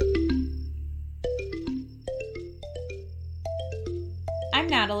I'm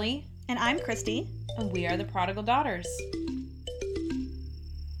Natalie. And I'm Christy. And we are the Prodigal Daughters.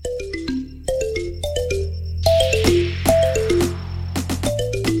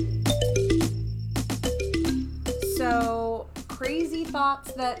 So, crazy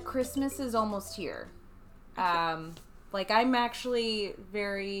thoughts that Christmas is almost here. I'm actually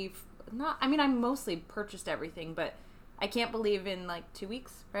I mostly purchased everything, but I can't believe in 2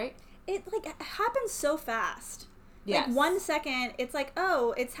 weeks, right? It happens so fast. Yes. 1 second, it's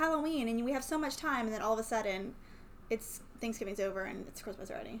oh, it's Halloween and we have so much time, and then all of a sudden, it's Thanksgiving's over and it's Christmas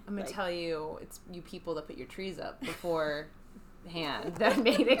already. I'm gonna tell you, it's you people that put your trees up beforehand that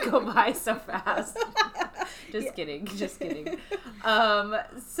made it go by so fast. Just kidding.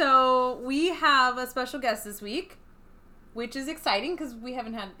 So we have a special guest this week, which is exciting because we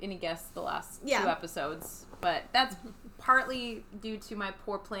haven't had any guests the last 2 episodes, but that's partly due to my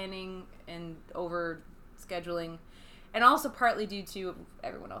poor planning and over scheduling, and also partly due to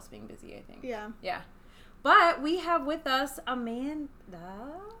everyone else being busy, I think. Yeah. But we have with us Amanda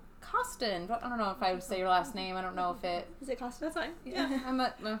Costin. I don't know if I would say your last name. I don't know if it... Is it Costin? That's fine. Yeah,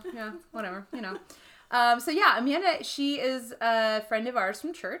 whatever, So yeah, Amanda, she is a friend of ours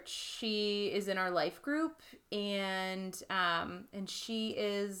from church. She is in our life group, and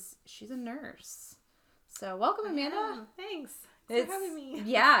she's a nurse. So welcome, Amanda. Thanks. Thanks for having me.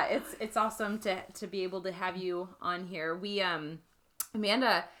 Yeah, it's awesome to be able to have you on here. We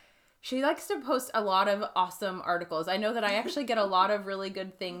Amanda, she likes to post a lot of awesome articles. I know that I actually get a lot of really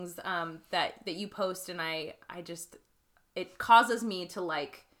good things that you post, and it causes me to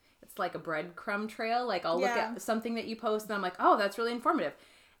it's like a breadcrumb trail. I'll look at something that you post and I'm like, oh, that's really informative.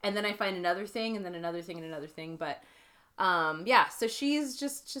 And then I find another thing and then another thing and another thing. But so she's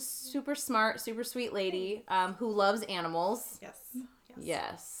just super smart, super sweet lady who loves animals.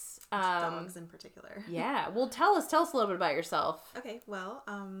 Yes. Dogs in particular. Yeah. Well, tell us a little bit about yourself. Okay. Well,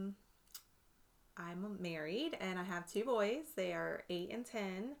 I'm married and I have 2 boys. They are 8 and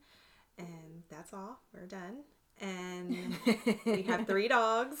 10, and that's all. We're done. And we have 3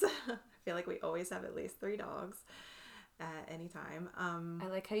 dogs. I feel like we always have at least 3 dogs at any time. I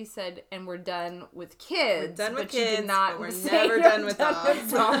like how you said, and we're done with kids. We're done with but kids, you did not but we're say never you're done with done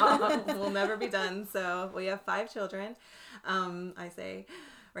dogs. We'll never be done. So we have 5 children. I say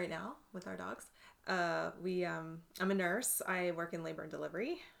right now with our dogs. I'm a nurse. I work in labor and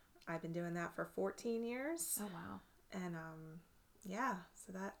delivery. I've been doing that for 14 years. Oh wow. And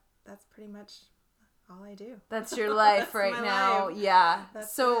so that's pretty much all I do. That's your life right now. Life. Yeah.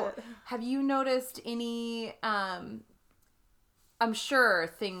 That's so it. Have you noticed any I'm sure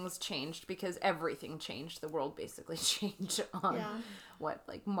things changed because everything changed. The world basically changed on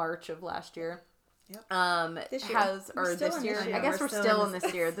March of last year. Yep. This year. This year. I guess we're still in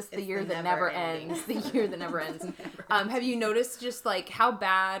this year. This is the year that never ends. The year that never ends. Have you noticed just how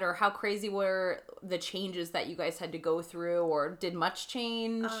bad or how crazy were the changes that you guys had to go through, or did much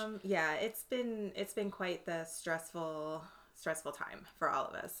change? Yeah, it's been quite the stressful time for all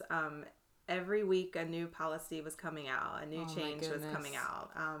of us. Every week a new policy was coming out, a new change was coming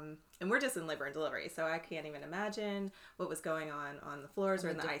out. And we're just in labor and delivery, so I can't even imagine what was going on the floors or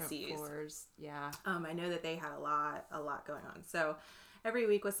in the ICUs. Floors. Yeah. I know that they had a lot going on. So every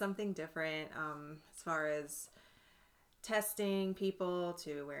week was something different, as far as testing people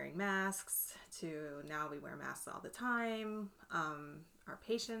to wearing masks to now we wear masks all the time. Our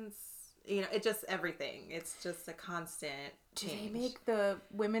patients, it just everything. It's just a constant change. Do they make the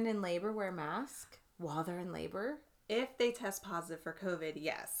women in labor wear masks while they're in labor? If they test positive for COVID,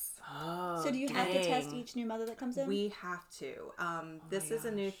 yes. Oh, so do you have to test each new mother that comes in? We have to. This is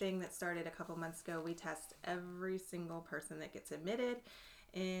a new thing that started a couple months ago. We test every single person that gets admitted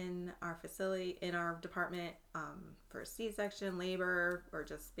in our facility, in our department, for C-section, labor, or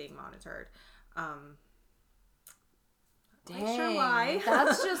just being monitored. Dang, not sure why.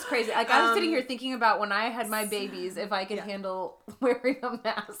 That's just crazy. I was sitting here thinking about when I had my babies, if I could handle wearing a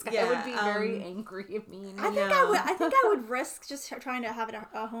mask, I would be very angry and mean. I think I would risk just trying to have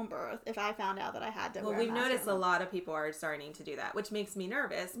a home birth if I found out that I had to wear a mask. Well, we've noticed a lot of people are starting to do that, which makes me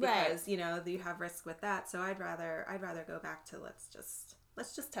nervous because, you have risk with that. So I'd rather go back to let's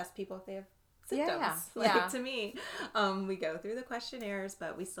just test people if they have symptoms. To me, we go through the questionnaires,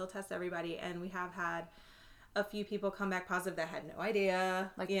 but we still test everybody, and we have had a few people come back positive that had no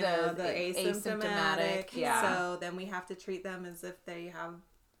idea, the asymptomatic. Yeah. So then we have to treat them as if they have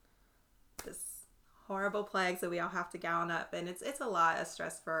this horrible plague, so we all have to gown up, and it's a lot of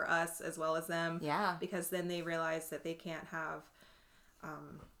stress for us as well as them. Yeah. Because then they realize that they can't have,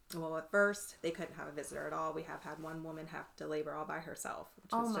 at first they couldn't have a visitor at all. We have had one woman have to labor all by herself,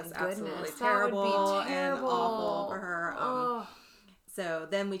 which was just absolutely terrible and awful for her. So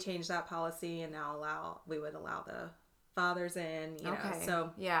then we changed that policy, and now we would allow the fathers in, you know.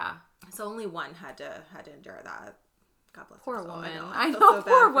 So yeah. So only one had to endure that. God bless poor her soul. woman. I know poor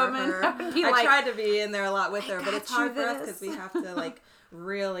so woman. I tried to be in there a lot with her, but it's hard for us this. because we have to like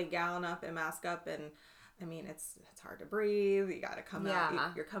really gown up and mask up, and I mean it's hard to breathe. You got to come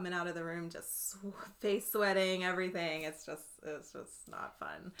out. You're coming out of the room just face sweating, everything. It's just not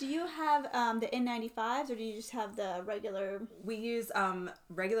fun. Do you have the N95s, or do you just have the regular? We use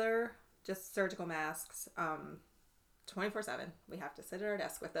regular just surgical masks. 24/7. We have to sit at our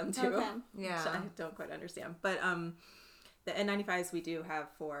desk with them too. Okay. Yeah. Which I don't quite understand. But the N95s we do have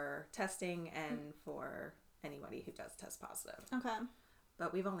for testing and for anybody who does test positive. Okay.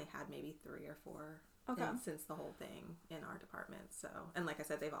 But we've only had maybe 3 or 4 since the whole thing in our department. So, and like I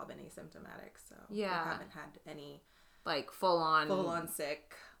said, they've all been asymptomatic. So we haven't had any like full on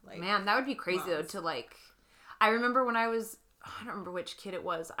sick. Like, man, that would be crazy though to like. I remember when I don't remember which kid it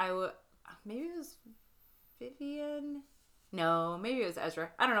was. Maybe it was Vivian. No, maybe it was Ezra.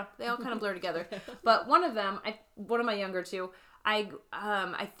 I don't know. They all kind of blur together. But one of them, one of my younger two, I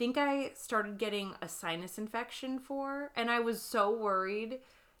think I started getting a sinus infection and I was so worried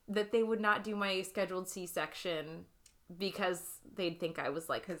that they would not do my scheduled C-section because they'd think I was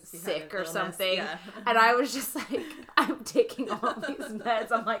like sick or something. Yeah. And I was just like, I'm taking all these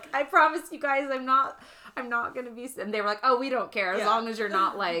meds. I'm like, I promise you guys, I'm not going to be sick. And they were like, oh, we don't care as long as you're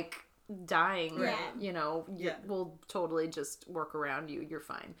not like dying, right? You know, we'll totally just work around you. You're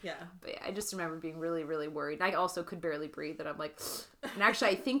fine. Yeah. But I just remember being really, really worried. I also could barely breathe, and I'm like, and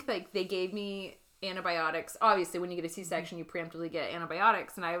actually, I think like they gave me antibiotics. Obviously, when you get a C-section, you preemptively get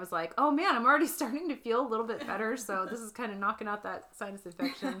antibiotics, and I was like, oh man, I'm already starting to feel a little bit better. So this is kind of knocking out that sinus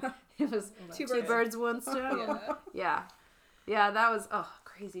infection. It was two birds, one stone. Yeah. That was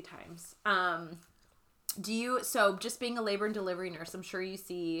crazy times. So just being a labor and delivery nurse, I'm sure you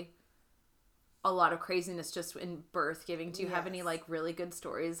see a lot of craziness just in birth giving. Do you have any like really good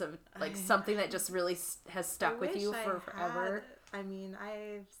stories of like something that just really has stuck with you for forever? I mean,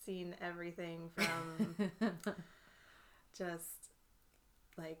 I've seen everything from just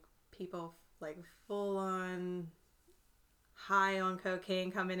like people like full on high on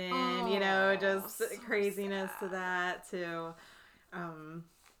cocaine coming in, you know, just so craziness sad. To that to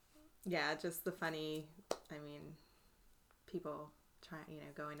just the funny, I mean, people trying, you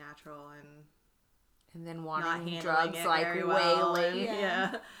know, going natural and then wanting drugs like way late.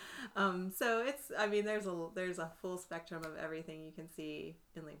 Yeah. So it's, I mean, there's a full spectrum of everything you can see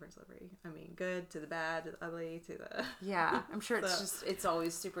in labor and delivery. I mean, good to the bad, to the ugly, to the... Yeah, I'm sure it's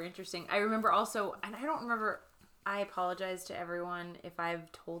always super interesting. I remember also, and I don't remember, I apologize to everyone if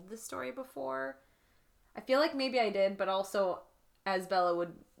I've told this story before. I feel like maybe I did, but also as Bella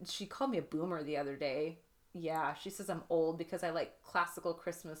she called me a boomer the other day. Yeah, she says I'm old because I like classical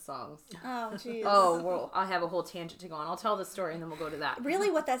Christmas songs. Oh, jeez. Oh, well, I'll have a whole tangent to go on. I'll tell the story and then we'll go to that.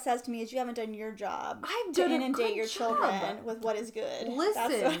 Really, what that says to me is you haven't done your job. I've to done inundate your children with what is good.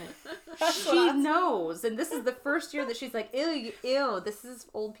 Listen, she knows, and this is the first year that she's like, ew, this is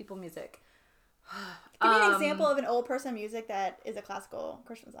old people music. Give me an example of an old person music that is a classical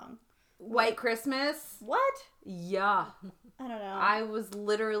Christmas song. White Christmas. What? Yeah. I don't know. I was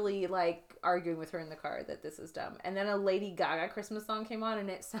literally like arguing with her in the car that this is dumb. And then a Lady Gaga Christmas song came on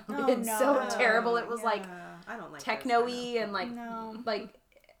and it sounded so terrible. It was like I don't like techno-y and like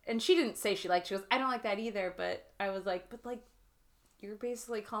and she didn't say she goes, I don't like that either, but I was like, but like you're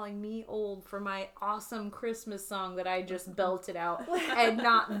basically calling me old for my awesome Christmas song that I just belted out and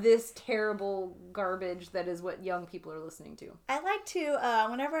not this terrible garbage that is what young people are listening to. I like to,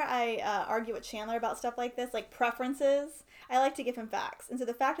 whenever I argue with Chandler about stuff like this, like preferences, I like to give him facts. And so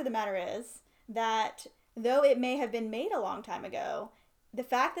the fact of the matter is that though it may have been made a long time ago, the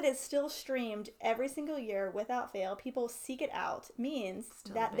fact that it's still streamed every single year without fail, people seek it out, means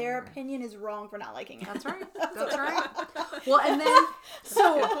that their opinion is wrong for not liking it. That's right. That's right. Well, and then,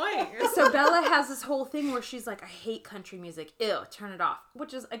 so Bella has this whole thing where she's like, I hate country music. Ew, turn it off.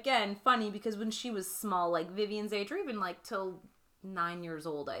 Which is, again, funny because when she was small, like Vivian's age, or even like till 9 years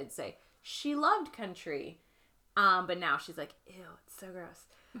old, I'd say, she loved country. But now she's like, ew, it's so gross.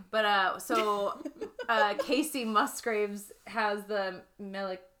 But Casey Musgraves has the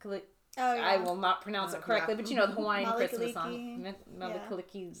Melikaliki. Oh, yeah. I will not pronounce it correctly, but you know the Hawaiian Christmas song,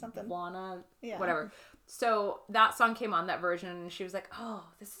 Melikaliki Wana, whatever. So that song came on, that version, and she was like, "Oh,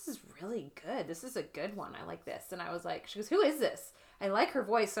 this is really good. This is a good one. I like this." And I was like, "She goes, who is this?" I like her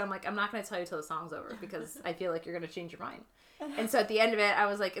voice, so I'm like, "I'm not going to tell you till the song's over because I feel like you're going to change your mind." And so at the end of it, I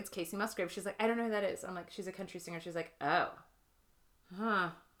was like, "It's Casey Musgraves." She's like, "I don't know who that is." I'm like, "She's a country singer." She's like, "Oh." Huh.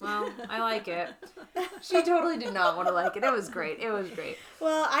 Well, I like it. She totally did not want to like it. It was great. It was great.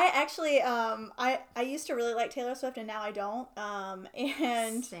 Well, I actually, I used to really like Taylor Swift, and now I don't.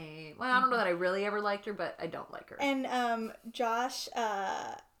 And same. Well, I don't know that I really ever liked her, but I don't like her. And Josh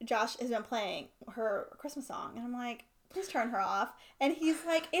has been playing her Christmas song, and I'm like, please turn her off. And he's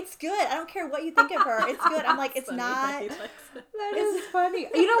like, it's good. I don't care what you think of her. It's good. I'm like, it's not. That is funny.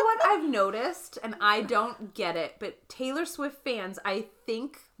 You know what I've noticed, and I don't get it, but Taylor Swift fans, I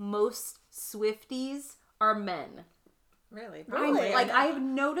think most Swifties are men. Really? Like, I've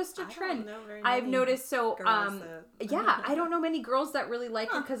noticed a trend. I've noticed, so, yeah, I don't know many girls that really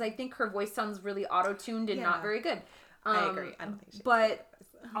like her, because I think her voice sounds really auto-tuned and not very good. I agree. I don't think she's but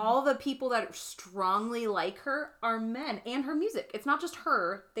all the people that strongly like her are men, and her music. It's not just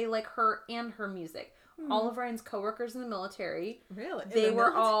her. They like her and her music. All of Ryan's coworkers in the military. Really? They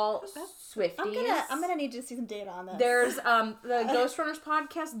were all Swifties. I'm gonna need to see some data on this. There's the Ghost Runners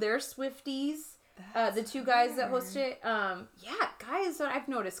podcast. They're Swifties. The two guys that host it. Yeah, guys that I've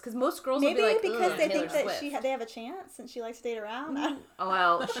noticed, because most girls maybe will be like, because they Taylor think that Swift. they have a chance and she likes to date around. Oh,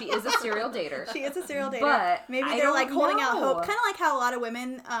 well, she is a serial dater. She is a serial dater. But maybe I they're don't like holding out know. hope, kind of like how a lot of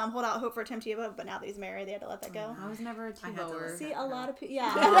women hold out hope for Tim Tebow, but now that he's married, they had to let that go. I was never a Tebower. See, a lot of people.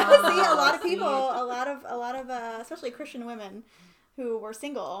 Yeah, see, a lot of people, a lot of, especially Christian women who were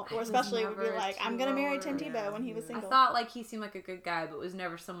single, or especially would be like, I'm gonna marry Tim Tebow when he was single. I thought like he seemed like a good guy, but was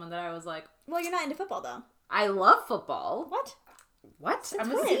never someone that I was like. Well, you're not into football though. I love football. What? I'm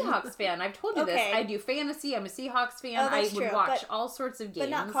a Seahawks fan. I've told you this. I do fantasy. I'm a Seahawks fan. I would watch all sorts of games. But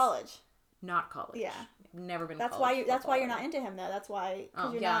not college. Not college. Yeah. Never been. That's why you're not into him though. That's why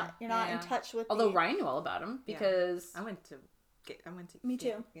you're not in touch with. Although Ryan knew all about him because I went to. Me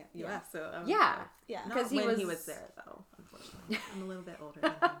too. Yeah, UF. So yeah. Because he was there though. Unfortunately, I'm a little bit older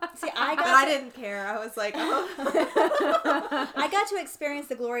than him. See, but I didn't care. I was like, oh. I got to experience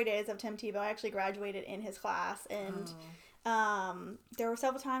the glory days of Tim Tebow. I actually graduated in his class, and there were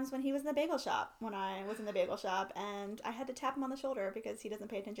several times when he was in the bagel shop, when I was in the bagel shop, and I had to tap him on the shoulder because he doesn't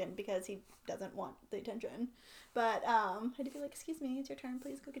pay attention, because he doesn't want the attention. But I had to be like, excuse me, it's your turn,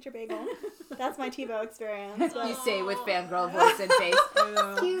 please go get your bagel. That's my Tebow experience. But... You say with fangirl voice and face.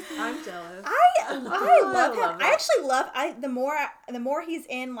 Excuse me. I'm jealous. I love him. I actually love the more he's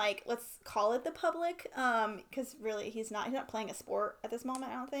in, like, let's call it the public, because really he's not playing a sport at this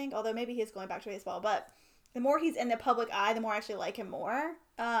moment, I don't think, although maybe he's going back to baseball, but the more he's in the public eye, the more I actually like him more.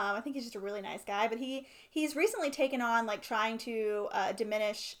 I think he's just a really nice guy, but he's recently taken on, like, trying to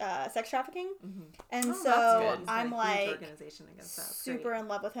diminish sex trafficking, and so I'm like organization against that. Super in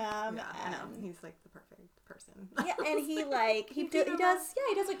love with him. Yeah, I know. He's like the perfect person. Yeah, and he does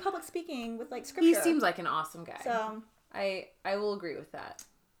like public speaking with, like, scripture. He seems like an awesome guy. So I will agree with that.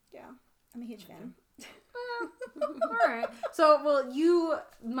 Yeah, I'm a huge fan. All right. So, well,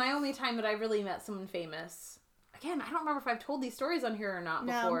 my only time that I really met someone famous. Again, I don't remember if I've told these stories on here or not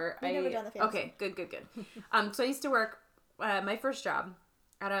before. We've never done the famous. Okay, good. So I used to work. My first job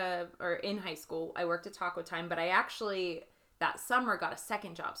in high school, I worked at Taco Time, but I actually that summer got a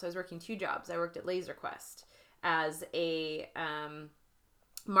second job. So I was working 2 jobs. I worked at Laser Quest as a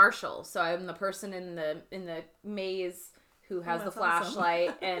marshal. So I'm the person in the maze who has the flashlight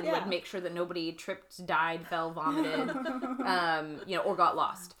awesome. And would make sure that nobody tripped, died, fell, vomited, or got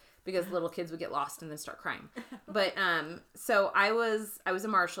lost, because little kids would get lost and then start crying. But so I was a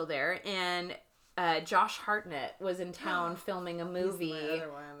marshal there, and Josh Hartnett was in town filming a movie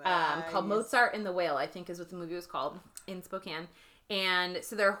called Mozart and the Whale, I think is what the movie was called, in Spokane. And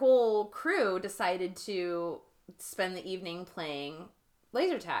so their whole crew decided to spend the evening playing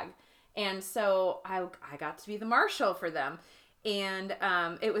laser tag. And so I got to be the marshal for them. And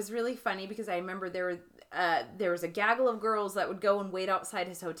it was really funny because I remember there was a gaggle of girls that would go and wait outside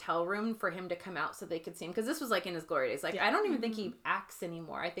his hotel room for him to come out so they could see him. Because this was like in his glory days. Like, I don't even think he acts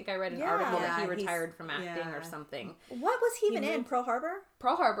anymore. I think I read an article that he retired from acting or something. What was he even in? Pearl Harbor?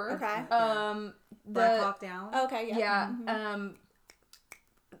 Pearl Harbor. Okay. Black Hawk Down. Okay, yeah. Yeah. Mm-hmm.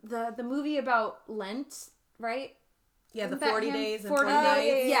 The movie about Lent, right? Yeah, the 40 days. 40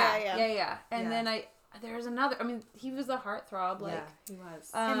 days. Yeah. And then there's another. I mean, he was a heartthrob. Like, yeah, he was.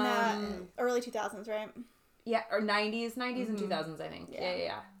 In the early 2000s, right? Yeah, or 90s and 2000s, I think.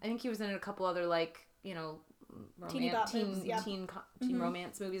 Yeah. I think he was in a couple other, like, teen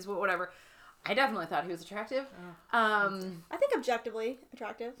romance movies, whatever. I definitely thought he was attractive. I think objectively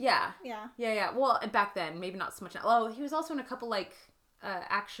attractive. Yeah. Yeah. Well, back then, maybe not so much now. Oh, he was also in a couple, like,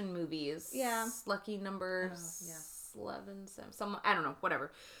 action movies. Yeah. Lucky Number 11, some, I don't know,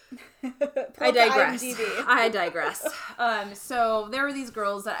 whatever. I digress. So there were these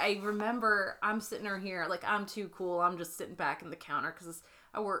girls that I remember. I'm sitting here like, I'm too cool. I'm just sitting back in the counter because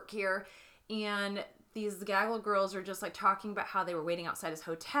I work here. And these gaggle girls are just like talking about how they were waiting outside his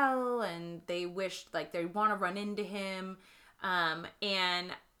hotel and they wished like they want to run into him.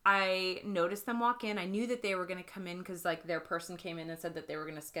 And I noticed them walk in. I knew that they were going to come in because like their person came in and said that they were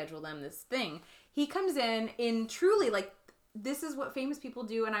going to schedule them this thing. He comes in truly like, this is what famous people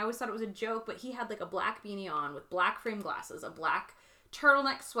do. And I always thought it was a joke, but he had like a black beanie on with black frame glasses, a black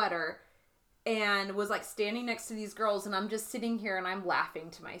turtleneck sweater, and was like standing next to these girls. And I'm just sitting here and I'm laughing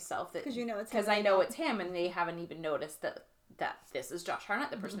to myself that because you know it's him. Because I know it's him and they haven't even noticed that this is Josh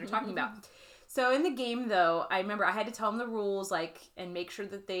Hartnett, the person they're talking about. So in the game though, I remember I had to tell them the rules, like, and make sure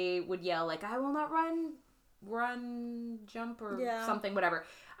that they would yell like, I will not run, jump or something, whatever.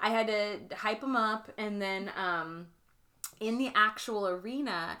 I had to hype them up. And then, in the actual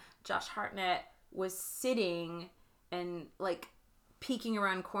arena, Josh Hartnett was sitting and like peeking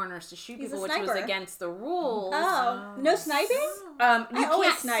around corners to shoot people, which was against the rules. Oh, no sniping? You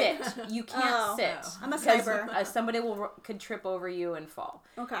can't sit. You can't sit. I'm a sniper. Somebody could trip over you and fall.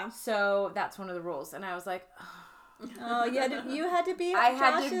 Okay. So that's one of the rules, and I was like, oh, you had to be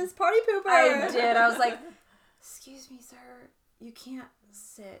Josh's party pooper. I did. I was like, excuse me, sir, you can't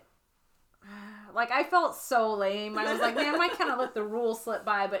sit. Like, I felt so lame. I was like, man, I kind of let the rules slip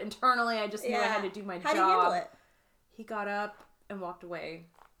by, but internally I just knew I had to do my job. How do you handle it? He got up and walked away.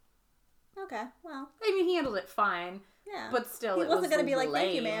 Okay, well. I mean, he handled it fine. Yeah. But still, he wasn't going to be like, lame.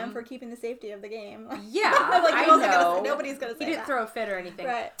 thank you, ma'am, for keeping the safety of the game. Yeah, like, I know. Nobody's going to say He didn't throw a fit or anything.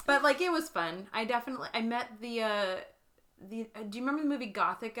 Right. But, like, it was fun. I met do you remember the movie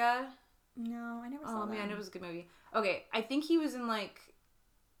Gothica? No, I never saw that. Oh, man, it was a good movie. Okay, I think he was in, like,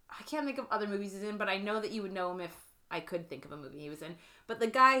 I can't think of other movies he's in, but I know that you would know him if I could think of a movie he was in. But the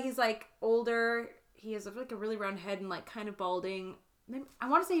guy, he's, like, older. He has, like, a really round head and, like, kind of balding. I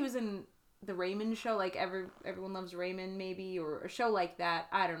want to say he was in the Raymond show, like, Everyone Loves Raymond, maybe, or a show like that.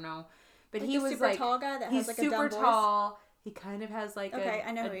 I don't know. But like he was, super like... tall guy that has, like, a dumb voice? He's super tall. He kind of has, like, okay,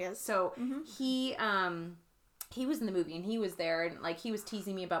 I know who he is. So, he was in the movie, and he was there, and, like, he was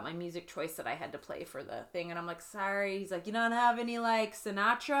teasing me about my music choice that I had to play for the thing, and I'm like, sorry. He's like, you don't have any, like,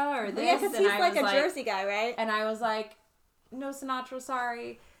 Sinatra or this? Yeah, because he's, like, a Jersey guy, right? And I was like, no Sinatra,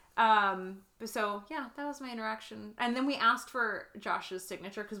 sorry. So, yeah, that was my interaction. And then we asked for Josh's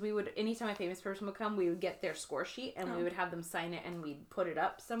signature, because we would, anytime a famous person would come, we would get their score sheet, and we would have them sign it, and we'd put it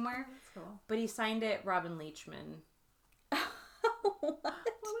up somewhere. That's cool. But he signed it Robin Leachman. What? Well,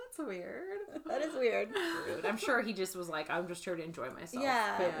 that's weird. That is weird. Rude. I'm sure he just was like, I'm just here to enjoy myself.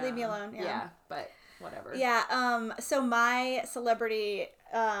 Yeah, but, leave me alone. Yeah, but whatever. Yeah. So my celebrity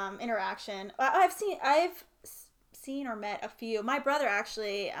interaction, I've seen or met a few. My brother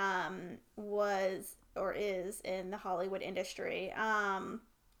actually was or is in the Hollywood industry,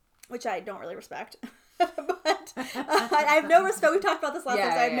 which I don't really respect. But I have no respect. We've talked about this last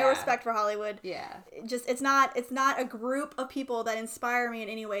time. So I have no respect for Hollywood. Yeah. It's not a group of people that inspire me in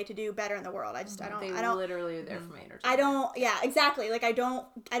any way to do better in the world. I don't literally are there for my entertainment. I don't. Yeah, exactly. Like I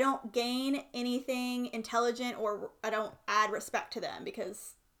don't gain anything intelligent, or I don't add respect to them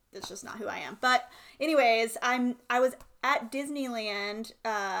because that's just not who I am. But anyways, I was at Disneyland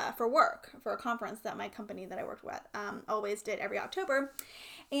for work for a conference that my company that I worked with always did every October.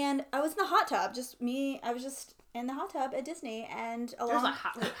 And I was in the hot tub, just me. I was just in the hot tub at Disney, and there's a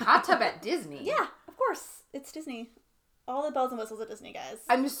hot tub at Disney. Yeah, of course, it's Disney. All the bells and whistles at Disney, guys.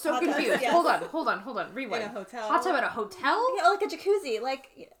 I'm so confused. Yes. Hold on. Rewind. In a hotel. Hot tub at a hotel? Yeah, like a jacuzzi,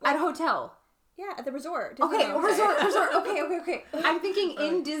 like at a hotel. Yeah, at the resort. Resort. Okay. I'm thinking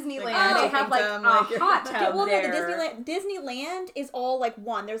in Disneyland they have like a hot tub well, there. No, Disneyland is all like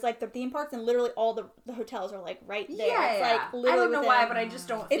one. There's like the theme parks, and literally all the hotels are like right there. Yeah, it's like literally I don't know why, but I just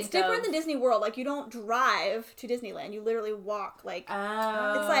don't. It's different than Disney World. Like you don't drive to Disneyland. You literally walk. Like it's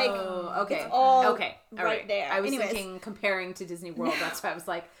like it's all right there. I was thinking comparing to Disney World. That's why I was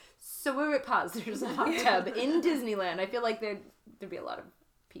like, so wait, pause. There's a hot tub in Disneyland. I feel like there'd be a lot of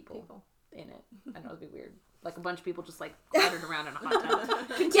people in it. I know, it'd be weird. Like a bunch of people just like clattered around in a hot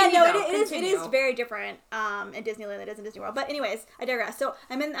tub. It is very different in Disneyland than it is in Disney World. But anyways, I digress. So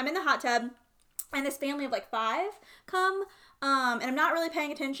I'm in the hot tub, and this family of like 5 come, and I'm not really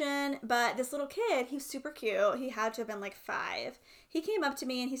paying attention, but this little kid, he was super cute. He had to have been like 5. He came up to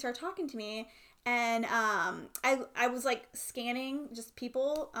me and he started talking to me, and I was like scanning just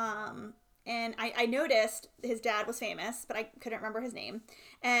people, and I noticed his dad was famous, but I couldn't remember his name.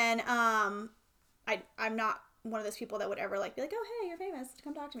 And I'm not one of those people that would ever like be like, oh hey, you're famous,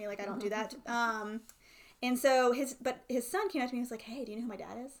 come talk to me. Like I don't do that. And so his son came up to me and was like, hey, do you know who my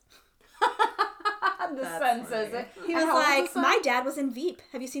dad is? The son says it. He was like, my dad was in Veep.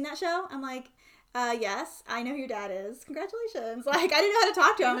 Have you seen that show? I'm like, Yes, I know who your dad is. Congratulations. Like, I didn't know how to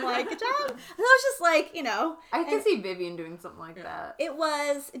talk to him. I'm like, good job. And I was just like, I can see Vivian doing something like that. It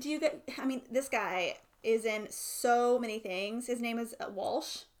was, this guy is in so many things. His name is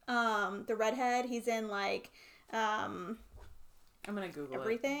Walsh. The redhead. He's in, like, I'm going to Google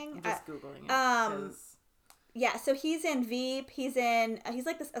everything. I'm just Googling it. Yeah, so he's in Veep. He's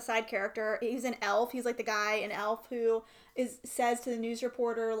like a side character. He's in Elf. He's like the guy in Elf who says to the news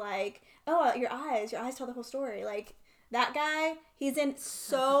reporter, like, oh, your eyes tell the whole story. Like, that guy, he's in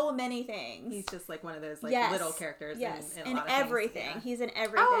so many things. He's just like one of those like little characters in a lot of everything. Things. Yeah. He's in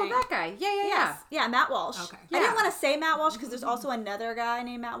everything. Oh, that guy. Yeah. Yes. Yeah, Matt Walsh. Okay. I didn't want to say Matt Walsh because there's also another guy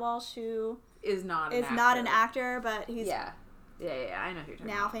named Matt Walsh who is not an actor, but he's Yeah, I know who you're talking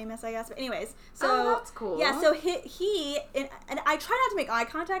now about. Famous, I guess. But anyways, so that's cool. Yeah, so he and I try not to make eye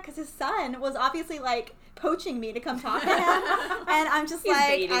contact because his son was obviously like poaching me to come talk to him, and I'm just He's like,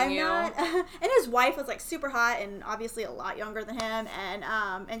 baiting I'm you. not. And his wife was like super hot and obviously a lot younger than him,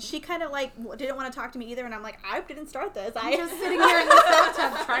 and she kind of like didn't want to talk to me either, and I'm like, I didn't start this. I'm just sitting here in the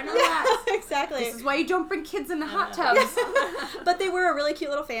bathtub trying to relax. Yeah, exactly. This is why you don't bring kids in the hot tubs. But they were a really cute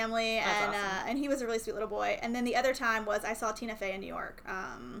little family, That's and awesome. and he was a really sweet little boy. And then the other time was I saw Tina Fey in New York.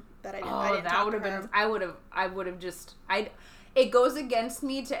 But I didn't. I didn't that talk would to have her. been. I would have just. It goes against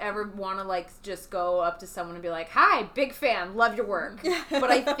me to ever want to like just go up to someone and be like, "Hi, big fan, love your work."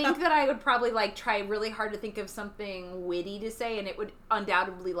 But I think that I would probably like try really hard to think of something witty to say, and it would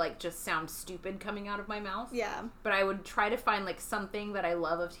undoubtedly like just sound stupid coming out of my mouth. Yeah. But I would try to find like something that I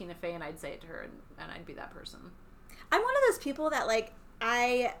love of Tina Fey, and I'd say it to her, and I'd be that person. I'm one of those people that like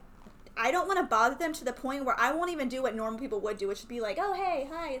I don't want to bother them to the point where I won't even do what normal people would do, which would be like, oh hey,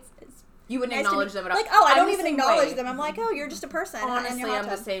 hi, it's You wouldn't nice acknowledge to them meet. at all. Like, oh, I I'm don't the even same acknowledge way. them. I'm like, oh, you're just a person. in Honestly, your hot I'm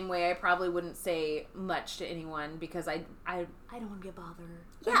the tub. same way. I probably wouldn't say much to anyone because I don't want to get bothered.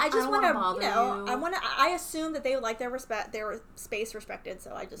 Yeah, I just want to, bother I assume that they would like their space respected,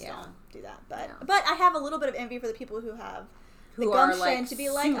 so I just Yeah. don't do that. But Yeah. but I have a little bit of envy for the people who have the who are gumption like to be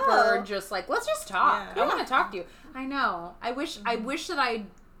like, super oh, just like, let's just talk. Yeah. I want to talk to you. I know. I wish that I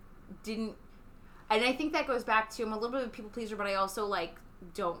didn't. And I think that goes back to I'm a little bit of a people pleaser, but I also like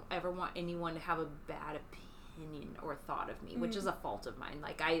don't ever want anyone to have a bad opinion or thought of me, which is a fault of mine.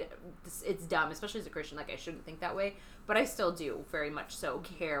 Like it's dumb, especially as a Christian. Like I shouldn't think that way, but I still do very much so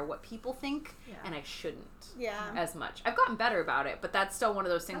care what people think, and I shouldn't. Yeah. As much. I've gotten better about it, but that's still one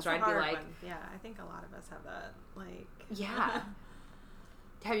of those things That's where a I'd be hard like, one. Yeah, I think a lot of us have that. Like, yeah.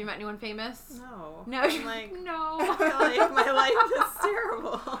 Have you met anyone famous? No. No, I'm like, no. I feel like my life is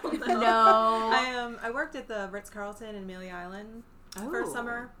terrible. No. I worked at the Ritz-Carlton in Amelia Island for a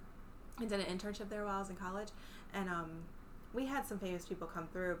summer. I did an internship there while I was in college, and we had some famous people come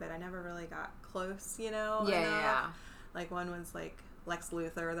through, but I never really got close, Yeah. Like one was like Lex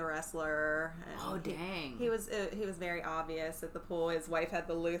Luthor, the wrestler. And Oh, dang. He was very obvious at the pool. His wife had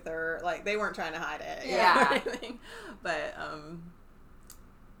the Luthor. Like they weren't trying to hide it. Yeah. Or anything. But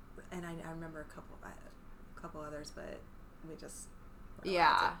and I remember a couple others, but we just weren't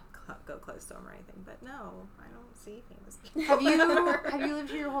allowed to go close to them or anything. But no, I don't see famous people. Have you lived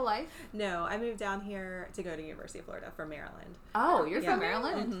here your whole life? No, I moved down here to go to University of Florida from Maryland. Oh, you're Yeah. from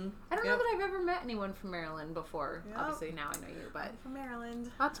Maryland? Mm-hmm. I don't know that I've ever met anyone from Maryland before. Yep. Obviously, now I know you, but I'm from Maryland.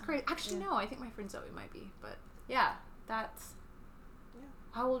 that's great. Actually, no, I think my friend Zoe might be, but yeah, that's. Yeah.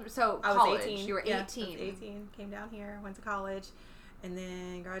 How old? So I was college. 18. You were 18. Yeah, I was 18. Came down here, went to college, and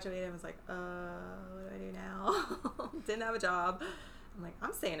then graduated. I was like, what do I do now? Didn't have a job. I'm like,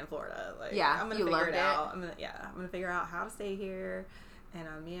 I'm staying in Florida. Like, Yeah, I'm gonna you figure loved it it. out. I'm gonna figure out how to stay here. And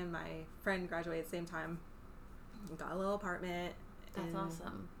me and my friend graduated at the same time. We got a little apartment. That's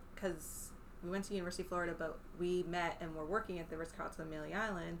awesome. Because we went to University of Florida, but we met and were working at the Ritz-Carlton Amelia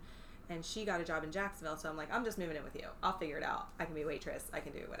Island. And she got a job in Jacksonville, so I'm like, I'm just moving in with you. I'll figure it out. I can be a waitress. I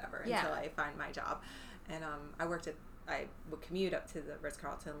can do whatever until I find my job. And I would commute up to the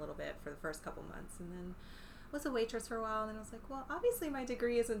Ritz-Carlton a little bit for the first couple months, and then was a waitress for a while. And then I was like, well, obviously my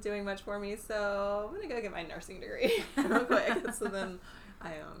degree isn't doing much for me, so I'm gonna go get my nursing degree real quick. So then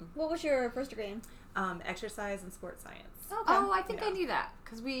I What was your first degree in? exercise and sports science. Okay. Oh, I think I Yeah. knew that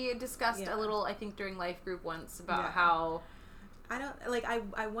because we discussed Yeah. a little, I think, during life group once about Yeah. how. I don't like.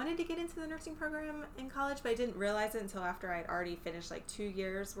 I wanted to get into the nursing program in college, but I didn't realize it until after I'd already finished like 2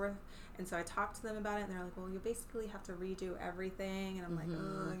 years worth. And so I talked to them about it, and they're like, "Well, you basically have to redo everything." And I'm like,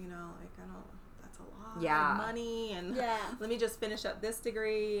 "Oh, like I don't. That's a lot Yeah. of money, and let me just finish up this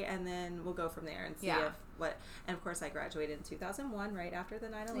degree, and then we'll go from there and see if what." And of course, I graduated in 2001, right after the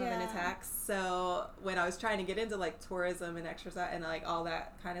 9/11 attacks. So when I was trying to get into like tourism and exercise and like all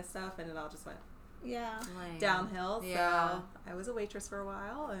that kind of stuff, and it all just went downhill. Yeah. So I was a waitress for a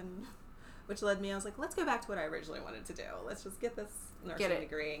while and which led me, I was like, let's go back to what I originally wanted to do. Let's just get this nursing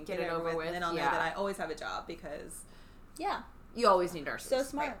degree and get it over with. And then I'll know that I always have a job because you always need nurses. So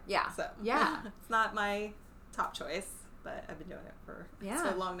smart. Right. Yeah. So it's not my top choice, but I've been doing it for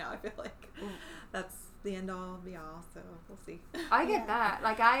so long now. I feel like that's the end all be all. So we'll see. I get that.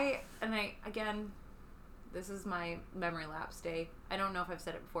 Like again, this is my memory lapse day. I don't know if I've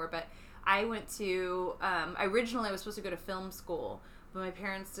said it before, but I went to, originally I was supposed to go to film school, but my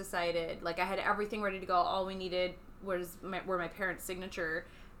parents decided, like I had everything ready to go. All we needed were my parents' signature,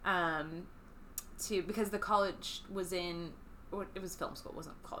 because the college was in, it was film school, it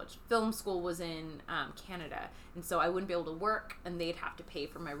wasn't college. Film school was in Canada, and so I wouldn't be able to work, and they'd have to pay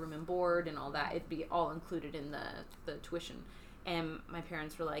for my room and board and all that. It'd be all included in the tuition. And my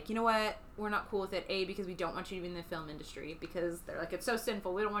parents were like, you know what? We're not cool with it. A, because we don't want you to be in the film industry, because they're like, it's so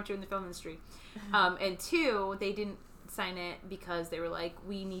sinful. We don't want you in the film industry. And two, they didn't sign it because they were like,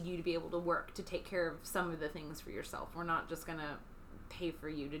 we need you to be able to work to take care of some of the things for yourself. We're not just going to pay for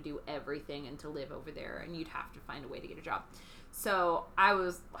you to do everything and to live over there, and you'd have to find a way to get a job. So I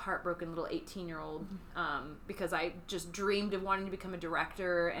was a heartbroken little 18-year-old because I just dreamed of wanting to become a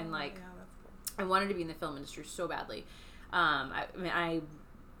director, and that's cool. I wanted to be in the film industry so badly. I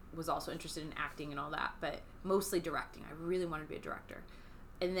was also interested in acting and all that, but mostly directing. I really wanted to be a director.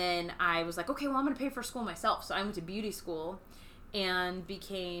 And then I was like, okay, well, I'm going to pay for school myself. So I went to beauty school and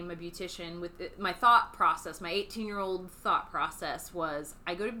became a beautician. My thought process, my 18-year-old thought process was,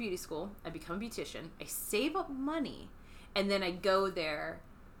 I go to beauty school, I become a beautician, I save up money, and then I go there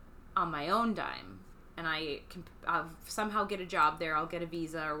on my own dime. And I'll somehow get a job there. I'll get a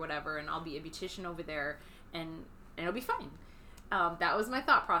visa or whatever, and I'll be a beautician over there, and it'll be fine. That was my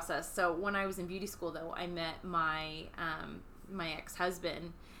thought process. So when I was in beauty school, though, I met my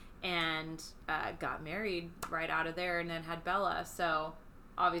ex-husband and got married right out of there, and then had Bella. So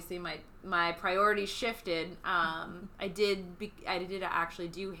obviously my priorities shifted. I did actually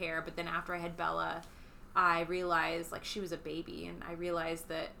do hair, but then after I had Bella, I realized, like, she was a baby, and I realized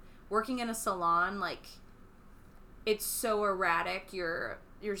that working in a salon, like, it's so erratic. Your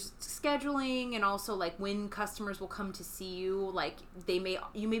scheduling, and also like when customers will come to see you, like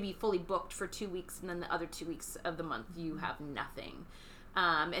you may be fully booked for 2 weeks, and then the other 2 weeks of the month you have nothing.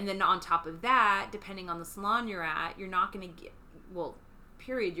 And then on top of that, depending on the salon you're at, you're not going to get,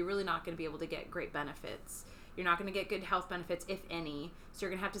 you're really not going to be able to get great benefits. You're not going to get good health benefits, if any. So you're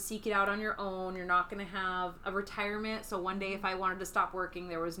going to have to seek it out on your own. You're not going to have a retirement. So one day if I wanted to stop working,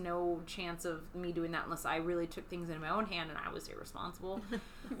 there was no chance of me doing that unless I really took things into my own hand, and I was irresponsible.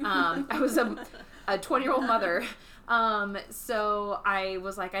 I was a 20-year-old mother. So I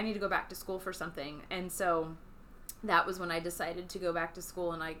was like, I need to go back to school for something. And so that was when I decided to go back to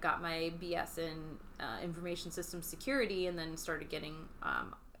school, and I got my BS in information systems security, and then started getting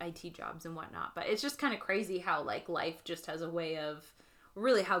IT jobs and whatnot. But it's just kind of crazy how, like, life just has a way of,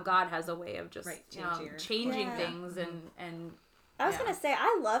 really how God has a way of just changing things. And I was gonna say,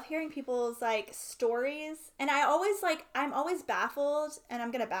 I love hearing people's, like, stories, and I'm always baffled, and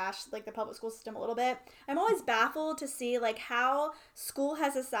I'm gonna bash, like, the public school system a little bit. I'm always baffled to see, like, how school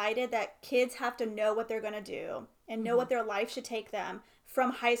has decided that kids have to know what they're gonna do and know what their life should take them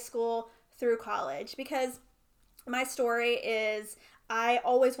from high school through college. Because my story is, I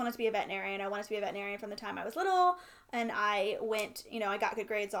always wanted to be a veterinarian. I wanted to be a veterinarian from the time I was little, and I went, I got good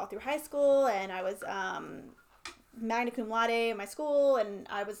grades all through high school, and I was magna cum laude in my school, and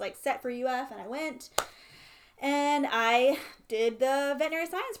I was, like, set for UF, and I went, and I did the veterinary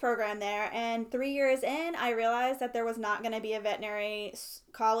science program there, and 3 years in, I realized that there was not going to be a veterinary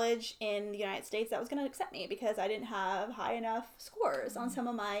college in the United States that was going to accept me, because I didn't have high enough scores on some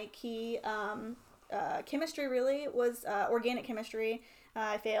of my key chemistry. Really was organic chemistry.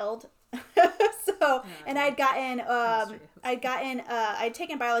 I failed. And I'd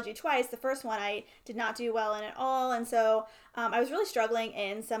taken biology twice. The first one I did not do well in at all, and so I was really struggling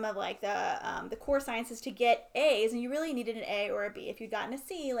in some of, like, the core sciences to get A's, and you really needed an A or a B. If you'd gotten a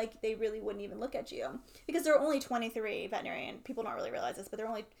C, like, they really wouldn't even look at you, because there are only 23 veterinarian. People don't really realize this, but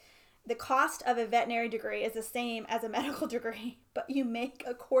the cost of a veterinary degree is the same as a medical degree, but you make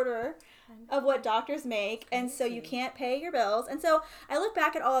a quarter of what doctors make, and so you can't pay your bills. And so I look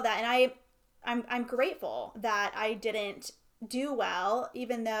back at all of that, and I'm grateful that I didn't do well,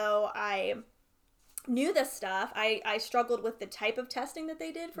 even though I knew this stuff. I struggled with the type of testing that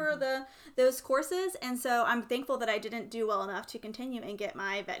they did for those courses, and so I'm thankful that I didn't do well enough to continue and get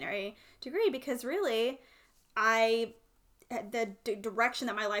my veterinary degree, because really, the direction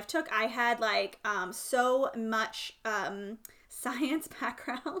that my life took, I had, like, so much science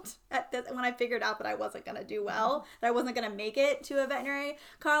background when I figured out that I wasn't going to do well, that I wasn't going to make it to a veterinary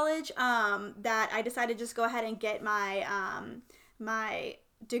college, that I decided to just go ahead and get my my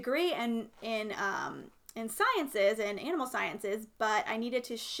degree in sciences and animal sciences, but I needed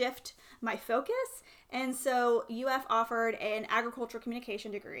to shift my focus. And so UF offered an agricultural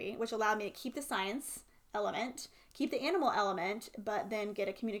communication degree, which allowed me to keep the science element, keep the animal element, but then get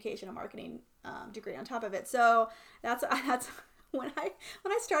a communication and marketing degree on top of it. So that's when I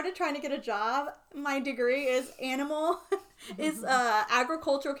started trying to get a job, my degree is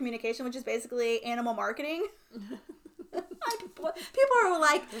agricultural communication, which is basically animal marketing. People are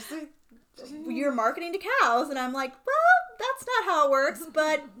like, you're marketing to cows, and I'm like, well, that's not how it works,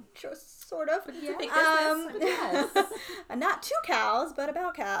 but sort of. Yes. Not to cows, but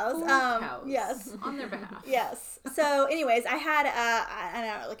about cows. Cows. Yes. On their behalf. Yes. So anyways, I had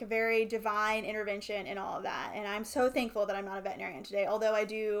a very divine intervention in all of that, and I'm so thankful that I'm not a veterinarian today. Although I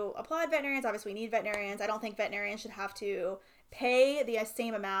do applaud veterinarians, obviously we need veterinarians. I don't think veterinarians should have to pay the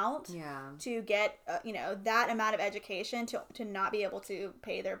same amount to get that amount of education to not be able to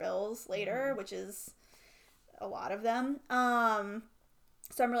pay their bills later, which is a lot of them.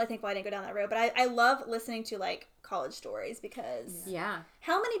 So I'm really thankful I didn't go down that road. But I love listening to like college stories because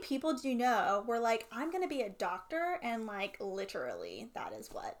how many people do you know were like, I'm gonna be a doctor, and like literally that is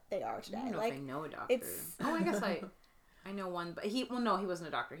what they are today. I don't know like if I know a doctor. I guess I know one, but he wasn't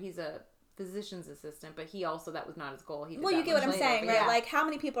a doctor. He's a physician's assistant, but that was not his goal. You get what I'm saying, right? Like how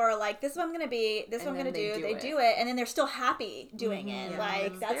many people are like, this is what I'm gonna be, this is what I'm gonna do. They do it, and then they're still happy doing it.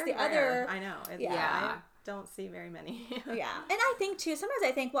 Like that's the rare. other. I know. I don't see very many. And I think too, sometimes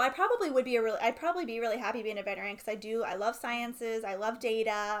I think, well, I'd probably be really happy being a veterinarian because I love sciences, I love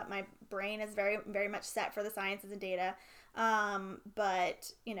data. My brain is very, very much set for the sciences and data.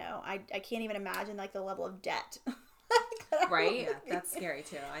 But I can't even imagine like the level of debt. Right? Yeah, that's scary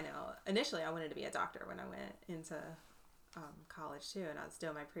too. I know. Initially, I wanted to be a doctor when I went into college too, and I was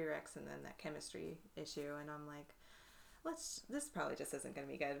doing my prereqs and then that chemistry issue, and I'm like, this probably just isn't going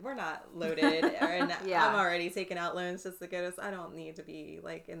to be good. We're not loaded, and I'm already taking out loans just to get us. I don't need to be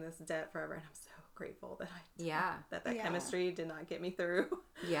like in this debt forever, and I'm so grateful that that chemistry did not get me through.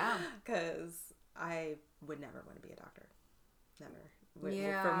 Yeah, because I would never want to be a doctor. Never.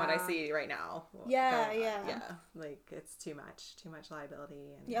 From what I see right now. Yeah. Like it's too much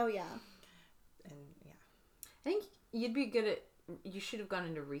liability. And, And I think you'd be good at. You should have gone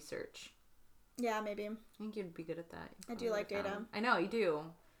into research. Yeah, maybe. I think you'd be good at that. I do like data. I know you do. You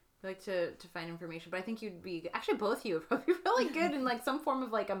like to find information, but I think you'd be actually both of you would probably be really good in like some form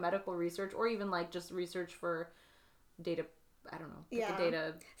of like a medical research or even like just research for data. I don't know. Like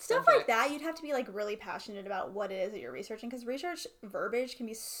data stuff subjects. Like that. You'd have to be like really passionate about what it is that you're researching because research verbiage can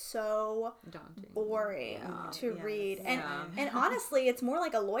be so daunting, boring to read, and honestly, it's more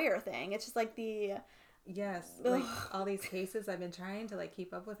like a lawyer thing. It's just like the like all these cases I've been trying to like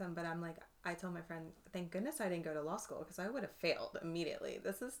keep up with them, but I'm like, I told my friend, thank goodness I didn't go to law school because I would have failed immediately.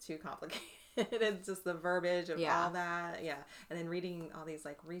 This is too complicated. It's just the verbiage of all that. Yeah. And then reading all these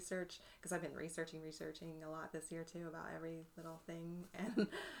like research, because I've been researching a lot this year too about every little thing. And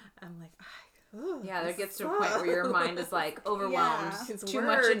I'm like, there gets to a point where your mind is like overwhelmed. It's too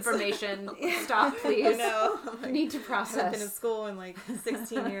much information. Stop, please. I need to process. I've been in school in like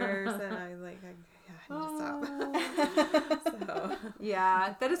 16 years and I like, I need to stop. So.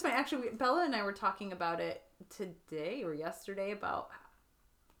 Yeah, that is funny. Actually, Bella and I were talking about it today or yesterday about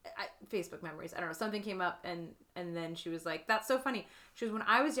Facebook memories. I don't know. Something came up and then she was like, that's so funny. She was, when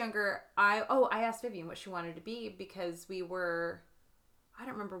I was younger, I asked Vivian what she wanted to be because I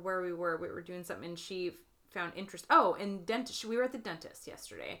don't remember where we were doing something and she found interest. In dentist. We were at the dentist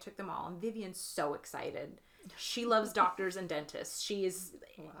yesterday. I took them all and Vivian's so excited. She loves doctors and dentists. She is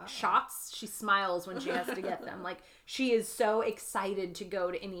shots. She smiles when she has to get them. Like she is so excited to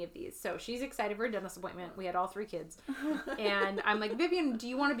go to any of these. So she's excited for a dentist appointment. We had all 3 kids. And I'm like, Vivian, do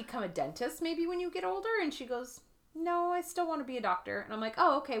you want to become a dentist maybe when you get older? And she goes, no, I still want to be a doctor. And I'm like,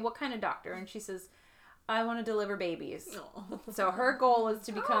 oh, okay. What kind of doctor? And she says, I want to deliver babies. So her goal is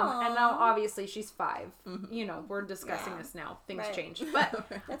to become, and now obviously she's 5. Mm-hmm. We're discussing this now. Things change. But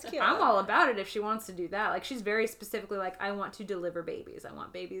that's cute. I'm all about it if she wants to do that. Like she's very specifically like, I want to deliver babies. I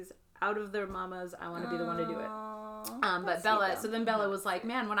want babies out of their mamas. I want to be the one to do it. But Bella was like,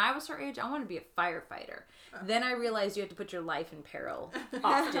 man, when I was her age, I want to be a firefighter. Then I realized you had to put your life in peril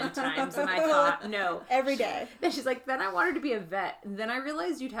oftentimes. And I thought, no. Every day. Then she's like, then I wanted to be a vet. And then I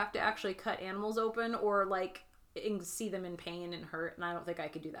realized you'd have to actually cut animals open or like see them in pain and hurt. And I don't think I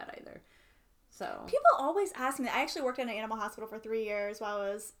could do that either. So people always ask me that. I actually worked in an animal hospital for 3 years while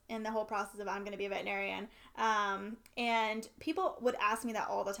I was in the whole process of I'm going to be a veterinarian. And people would ask me that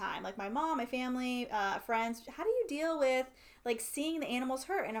all the time. Like my mom, my family, friends, how do you deal with like seeing the animals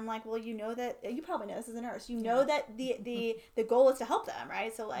hurt? And I'm like, well, you know that, you probably know this as a nurse, you know that the goal is to help them,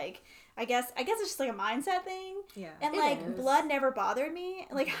 right? So like, I guess it's just like a mindset thing. Yeah. And like blood never bothered me.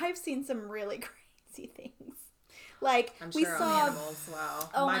 Like I've seen some really crazy things. Like I'm we sure saw animals. Wow.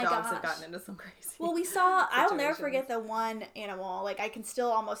 Oh my dogs gosh. have gotten into some crazy. Well, we saw. I'll never situations. forget the one animal. Like I can still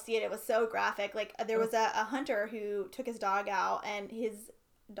almost see it. It was so graphic. Like there was a hunter who took his dog out, and his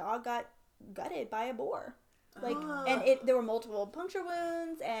dog got gutted by a boar. Like and there were multiple puncture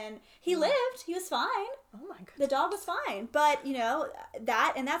wounds, and he lived. He was fine. Oh my goodness. The dog was fine, but you know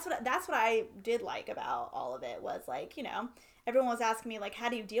that's what I did like about all of it was like, you know, everyone was asking me like, how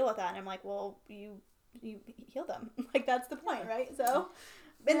do you deal with that? And I'm like, well, you heal them. Like that's the point, right? So,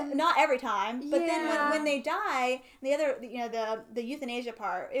 and not every time, but then when they die, the other, you know, the euthanasia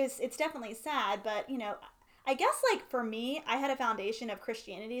part it's definitely sad, but you know, I guess like for me, I had a foundation of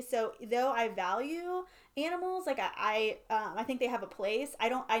Christianity, so though I value animals, like I think they have a place.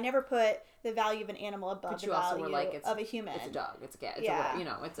 I never put the value of an animal above the value of a human. It's a dog. It's a cat. It's a, you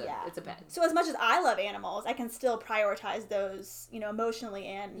know, it's a pet. So as much as I love animals, I can still prioritize those, you know, emotionally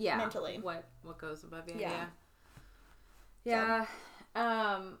and mentally. What goes above you? Yeah.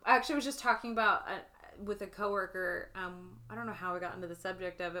 I actually was just talking about with a coworker. I don't know how we got into the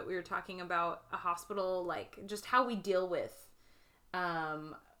subject of it. We were talking about a hospital, like just how we deal with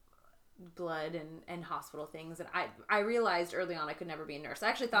blood and hospital things, and I realized early on I could never be a nurse. I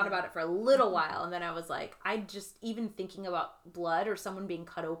actually thought about it for a little while, and then I was like, I just, even thinking about blood or someone being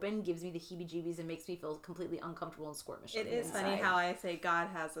cut open gives me the heebie-jeebies and makes me feel completely uncomfortable and squirmish. It is funny how I say God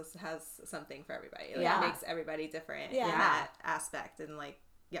has something for everybody. Like, it makes everybody different in that aspect, and like,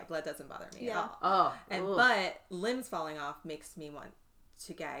 blood doesn't bother me at all. But limbs falling off makes me want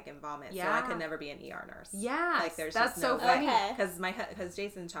to gag and vomit, so I could never be an ER nurse. Yeah, like there's that's just no so funny because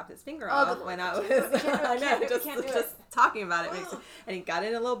Jason chopped his finger off when I was I know just talking about it makes it, and he got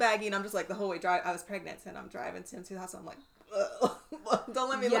in a little baggie, and I'm just like the whole way drive. I was pregnant, and I'm driving him to the hospital. I'm like, don't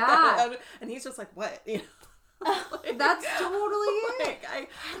let me look at it. And he's just like, what? You know. Like, that's totally it.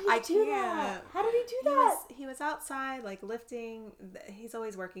 I can't. How did he do that? He was outside like lifting. He's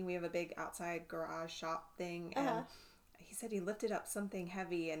always working. We have a big outside garage shop thing, and he said he lifted up something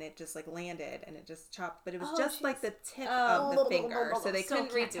heavy and it just like landed and it just chopped, but it was just like the tip of the finger, so they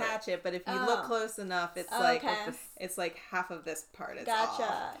couldn't reattach it. But if you look close enough, it's it's like half of this part is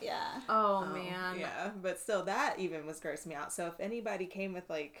off. Yeah. Oh man. Yeah, but still, that even was grossing me out. So if anybody came with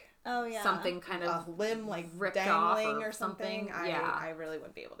like something kind of a limb like ripped dangling off or something, I really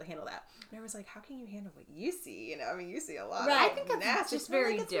wouldn't be able to handle that. And I was like, how can you handle what you see? You know, I mean, you see a lot. Right. Of I think that's nasty. just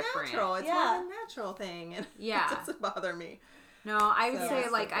very like, different. Natural. It's more of a natural thing, and it doesn't bother me. No, I would say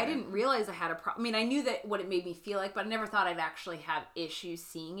like I didn't realize I had a problem. I mean, I knew that what it made me feel like, but I never thought I'd actually have issues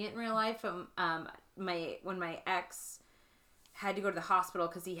seeing it in real life. When my ex had to go to the hospital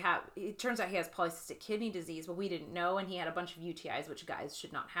because it turns out he has polycystic kidney disease, but we didn't know, and he had a bunch of UTIs, which guys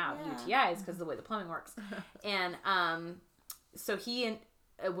should not have UTIs because of the way the plumbing works. And so he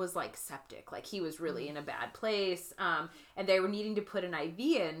was like septic, like he was really in a bad place, and they were needing to put an IV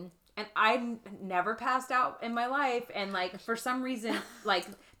in. And I never passed out in my life, and like for some reason, like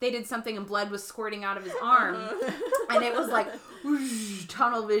they did something and blood was squirting out of his arm, and it was like whoosh,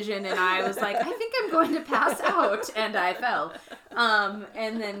 tunnel vision, and I was like, I think I'm going to pass out, and I fell.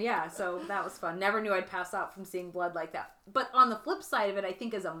 And then so that was fun. Never knew I'd pass out from seeing blood like that. But on the flip side of it, I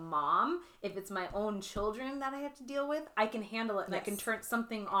think as a mom, if it's my own children that I have to deal with, I can handle it, and I can turn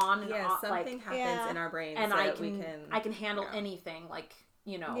something on and off. Something happens in our brains, and so I can handle anything, like.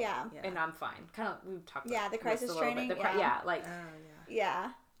 You know, and I'm fine. Kind of, we've talked about the crisis training. Johnny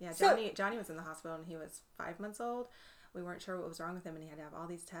was in the hospital and he was 5 months old. We weren't sure what was wrong with him, and he had to have all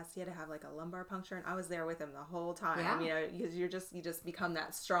these tests. He had to have like a lumbar puncture, and I was there with him the whole time. You know, because you just become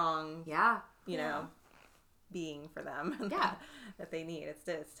that strong. You know, being for them. That they need. It's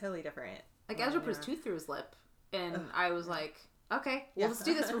totally different. Like Ezra put his tooth through his lip, and I was like, okay, well, let's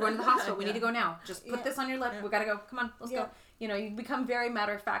do this. We're going to the hospital. We need to go now. Just put this on your lip. We gotta go. Come on, let's go. You know, you become very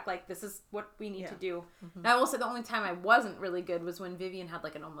matter of fact, like, this is what we need to do. Now, I will say the only time I wasn't really good was when Vivian had,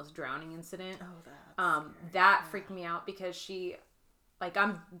 like, an almost drowning incident. That freaked me out because she, like,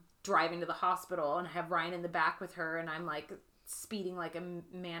 I'm driving to the hospital and I have Ryan in the back with her, and I'm, like, speeding like a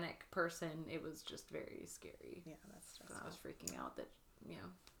manic person. It was just very scary. Yeah, that's stressful. I was freaking out that,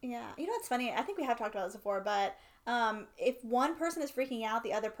 Yeah. You know what's funny? I think we have talked about this before, but if one person is freaking out,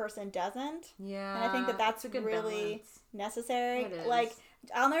 the other person doesn't. Yeah. And I think that's really necessary. It is. Like,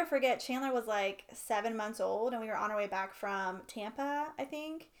 I'll never forget, Chandler was like 7 months old, and we were on our way back from Tampa, I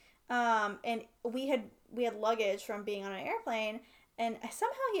think. And we had luggage from being on an airplane, and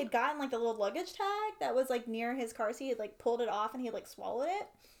somehow he had gotten like the little luggage tag that was like near his car seat. He had like pulled it off, and he had like swallowed it.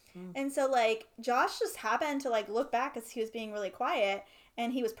 And so like Josh just happened to like look back as he was being really quiet,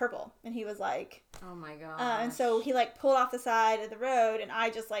 and he was purple, and he was like, oh my god. And so he like pulled off the side of the road, and I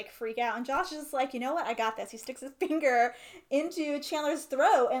just like freak out, and Josh is just like, you know what, I got this. He sticks his finger into Chandler's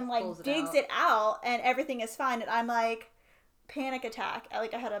throat and like digs it out, and everything is fine. And I'm like, panic attack. I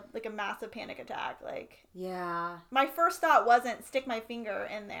had a massive panic attack. Like, yeah, my first thought wasn't stick my finger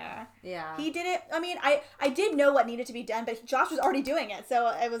in there. Yeah, he did it. I mean, I did know what needed to be done, but Josh was already doing it, so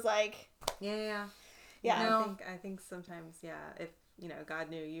it was like, yeah. No. I think sometimes, if God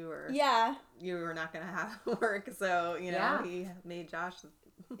knew you were not gonna have work, so he made Josh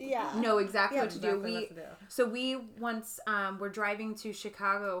know exactly what to do. So we once were driving to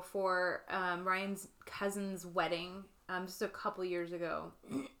Chicago for Ryan's cousin's wedding. Just a couple years ago,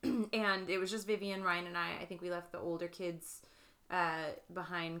 and it was just Vivian, Ryan, and I. I think we left the older kids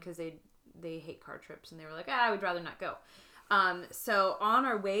behind because they hate car trips, and they were like, I would rather not go. So on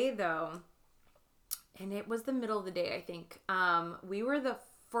our way though, and it was the middle of the day, I think, we were the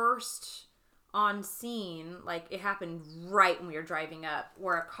first on scene. Like, it happened right when we were driving up,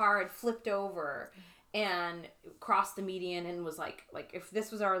 where a car had flipped over and crossed the median and was like if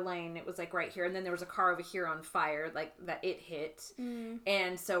this was our lane, it was like right here, and then there was a car over here on fire, like that it hit.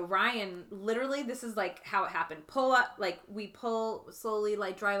 And so Ryan, literally, this is like how it happened. Pull up, like we pull slowly,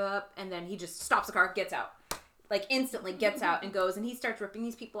 like drive up, and then he just stops the car, gets out, like instantly gets out and goes, and he starts ripping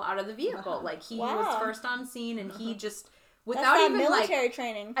these people out of the vehicle. Like, he was first on scene, and he just, without even military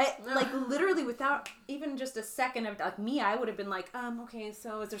training, literally without even just a second of like me, I would have been like, okay,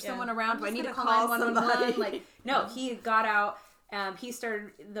 so is there someone around? Do I need to call 911? Like, no, he got out.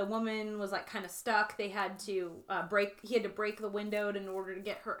 The woman was like kind of stuck. They had to break the window in order to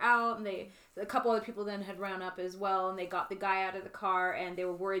get her out, and a couple other people then had run up as well, and they got the guy out of the car, and they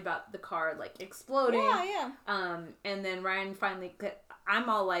were worried about the car like exploding. And then Ryan finally, I'm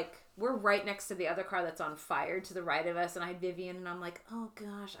all like, we're right next to the other car that's on fire to the right of us, and I had Vivian, and I'm like, oh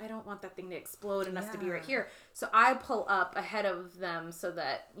gosh, I don't want that thing to explode and us to be right here. So I pull up ahead of them so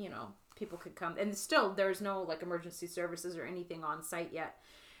that, people could come. And still, there's no like emergency services or anything on site yet.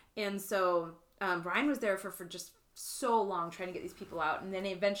 And so Ryan was there for just so long trying to get these people out, and then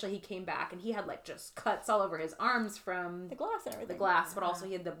eventually he came back, and he had like just cuts all over his arms from the glass and everything. But also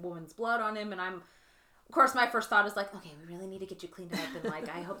he had the woman's blood on him, and of course, my first thought is like, okay, we really need to get you cleaned up, and like,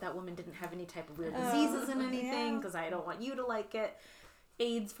 I hope that woman didn't have any type of weird diseases and anything, because I don't want you to like get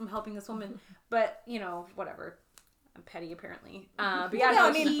AIDS from helping this woman. But whatever. I'm petty, apparently. But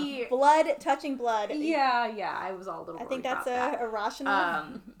blood touching blood. Yeah, I was all a little. I think that's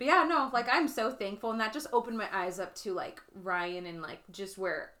irrational. But yeah, no, like, I'm so thankful, and that just opened my eyes up to like Ryan, and like just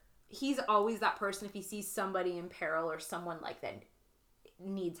where he's always that person. If he sees somebody in peril or someone like that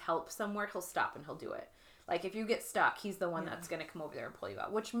needs help somewhere, he'll stop and he'll do it. Like, if you get stuck, he's the one that's going to come over there and pull you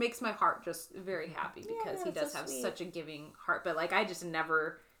out, which makes my heart just very happy, because he does have such a giving heart. But like, I just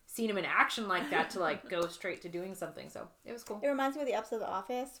never seen him in action like that to like go straight to doing something, so it was cool. It reminds me of the episode of The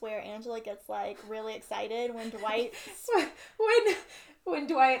Office where Angela gets like really excited when Dwight when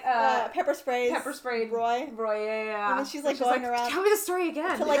Dwight pepper sprayed Roy, yeah. And then she's like going around, tell me the story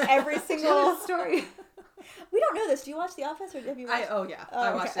again, to like every single story. We don't know this. Do you watch The Office, or have you watched?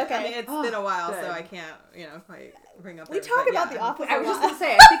 I watched it. Okay. I mean, it's been a while, so I can't, quite bring up. We talk about The Office. I was just gonna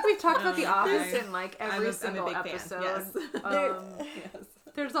say, I think we've talked about The Office in like every single episode. Yes.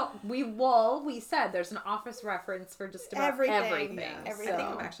 We said there's an Office reference for just about everything. Yes. Everything. I think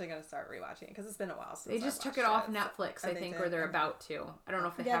I'm actually gonna start rewatching it because it's been a while since they just took it off Netflix, I think, or they're about to. I don't know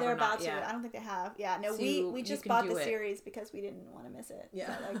if they have or not. Yeah, they're about to. I don't think they have. Yeah, no, we just bought the series because we didn't want to miss it.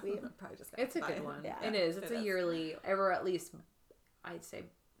 Yeah, so, like, we probably just. It's a good one. Yeah, it is. It's a yearly, or at least I'd say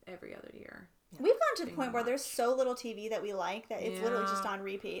every other year. Yeah. We've gotten to the point where there's so little TV that we like that it's literally just on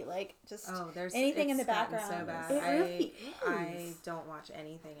repeat. Like, just anything in the background. So bad. It really is. I don't watch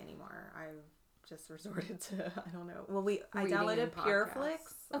anything anymore. I've just resorted to, I don't know. Well, I downloaded PureFlix.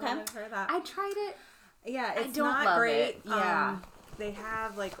 Okay. I've heard that. I tried it. Yeah, it's I don't not love great. It. Yeah. They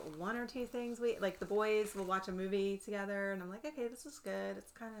have like one or two things like the boys will watch a movie together, and I'm like, okay, this is good.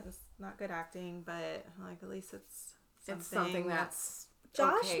 It's not good acting, but like at least it's something that's.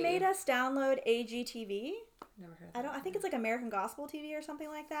 Josh made us download AGTV. Never heard of that. I think it's like American Gospel TV or something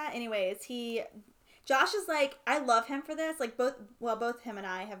like that. Anyways, Josh is like, I love him for this. Like both him and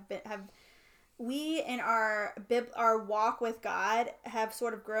I we in our walk with God have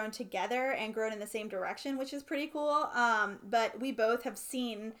sort of grown together and grown in the same direction, which is pretty cool. But we both have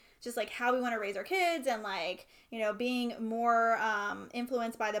seen just like how we want to raise our kids and like, you know, being more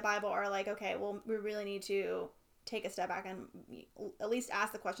influenced by the Bible, are like, okay, well, we really need to take a step back and at least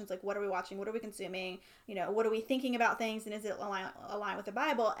ask the questions like, what are we watching? What are we consuming? You know, what are we thinking about things? And is it aligned with the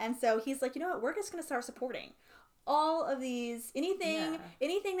Bible? And so he's like, you know what, we're just going to start supporting all of these, anything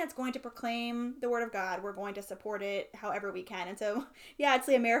that's going to proclaim the word of God, we're going to support it however we can. And so, yeah, it's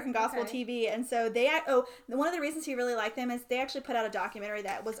the American Gospel TV. And so one of the reasons he really liked them is they actually put out a documentary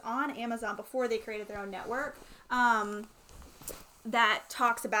that was on Amazon before they created their own network, that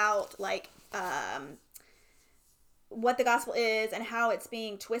talks about like, what the gospel is and how it's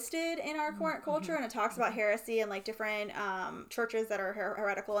being twisted in our current culture. And it talks about heresy and like different churches that are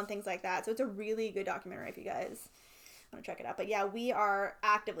heretical and things like that. So it's a really good documentary if you guys want to check it out. But yeah, we are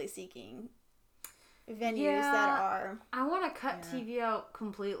actively seeking venues that are... I want to cut TV out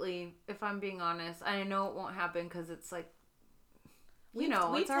completely, if I'm being honest. I know it won't happen because it's like,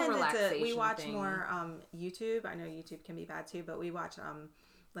 it's our relaxation we watch thing. More YouTube. I know YouTube can be bad too, but we watch...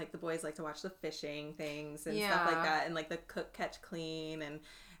 like the boys like to watch the fishing things and stuff like that, and like the cook, catch, clean, and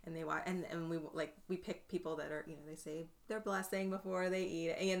they watch and we pick people that are, they say their blessing before they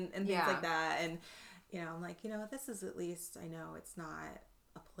eat and things like that, and I'm like, this is, at least I know it's not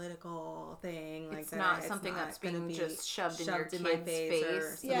a political thing, like it's not something that's being just shoved in your kid's face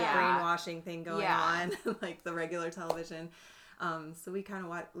or some brainwashing thing going on like the regular television. So we kind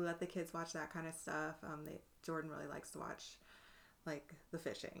of let the kids watch that kind of stuff. Jordan really likes to watch like the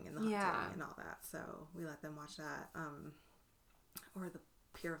fishing and the hunting and all that, so we let them watch that, or the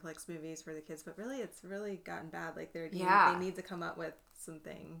PureFlix movies for the kids. But really, it's really gotten bad. Like they need to come up with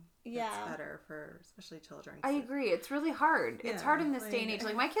something that's better for especially children. I agree. It's really hard. It's hard in this day and age.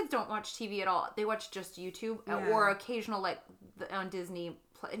 Like my kids don't watch TV at all. They watch just YouTube or occasional like on Disney.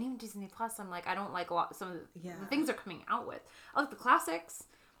 And even Disney Plus, I'm like, I don't like a lot. Some of the things they're coming out with. I like the classics.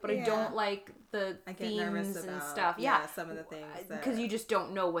 But I don't like the themes and stuff. Yeah, some of the things. Because you just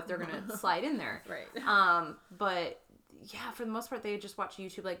don't know what they're going to slide in there. Right. But, yeah, for the most part, they just watch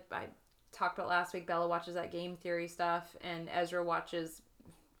YouTube. Like I talked about last week, Bella watches that game theory stuff. And Ezra watches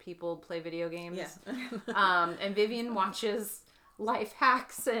people play video games. Yeah. And Vivian watches life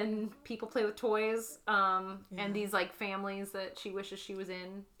hacks and people play with toys. And these, like, families that she wishes she was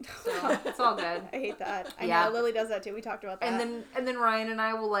in. So it's all good. I hate that. I know Lily does that too. We talked about that. And then Ryan and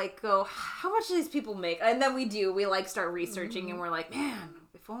I will like go, how much do these people make? And then we like start researching and we're like, man,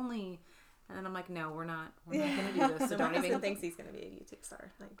 if only. And then I'm like, no, we're not gonna do this. So don't even thinks he's gonna be a YouTube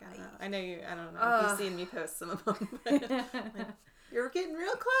star. Like I don't know. I don't know if you've seen me post some of them. But, you're getting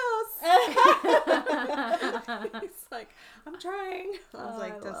real close. He's like, I'm trying. I was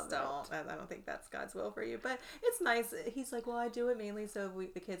like, just don't. I don't think that's God's will for you. But it's nice. He's like, well, I do it mainly so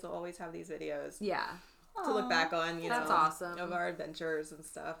the kids will always have these videos. Yeah. To look back on, that's awesome. Of our adventures and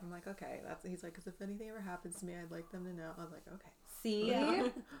stuff. I'm like, okay, he's like, because if anything ever happens to me, I'd like them to know. I was like, okay.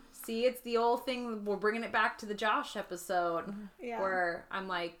 See, it's the old thing. We're bringing it back to the Josh episode where I'm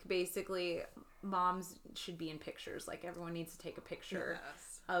like, basically, moms should be in pictures. Like everyone needs to take a picture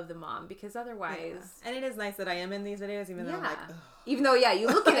of the mom, because otherwise. And it is nice that I am in these videos, even though I'm like, ugh. Even though, you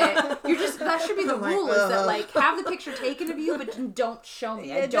look at it, you're just, that should be the rule, is that, like, have the picture taken of you, but don't show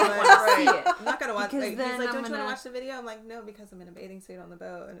me. I don't want to see it. I'm not going to watch it. He's like, don't you want to watch the video? I'm like, no, because I'm in a bathing suit on the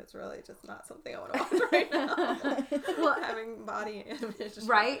boat, and it's really just not something I want to watch right now. Well, having body image.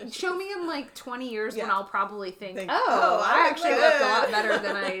 Right? Show me in, like, 20 years when I'll probably think I actually looked a lot better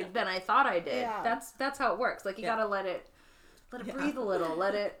than I thought I did. Yeah. That's how it works. Like, you got to let it breathe a little.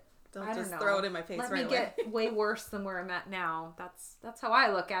 Let it... Don't just throw it in my face right away. Let me get way worse than where I'm at now. That's how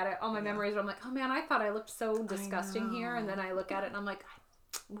I look at it. All my memories are, I'm like, oh man, I thought I looked so disgusting here. And then I look at it and I'm like,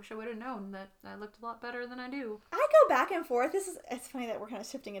 I wish I would have known that I looked a lot better than I do. I go back and forth. It's funny that we're kind of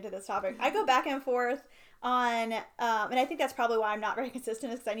shifting into this topic. I go back and forth on, and I think that's probably why I'm not very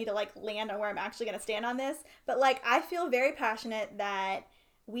consistent, is because I need to like land on where I'm actually going to stand on this. But like, I feel very passionate that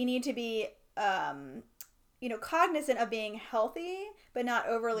we need to be, cognizant of being healthy, but not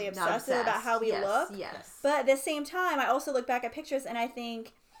overly obsessive about how we look. Yes. But at the same time, I also look back at pictures and I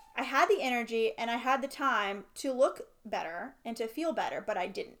think I had the energy and I had the time to look better and to feel better, but I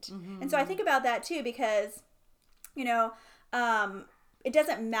didn't. Mm-hmm. And so I think about that too, because, it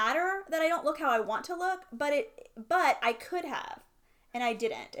doesn't matter that I don't look how I want to look, but I could have. And I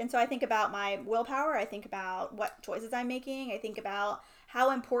didn't. And so I think about my willpower. I think about what choices I'm making. I think about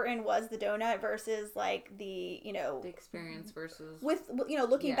how important was the donut versus like the experience versus with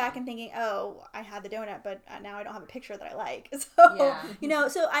looking back and thinking, oh, I had the donut, but now I don't have a picture that I like. So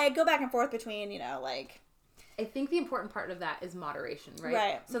so I go back and forth between like. I think the important part of that is moderation, right?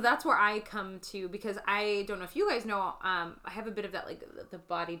 Right. So that's where I come to, because I don't know if you guys know, I have a bit of that, like the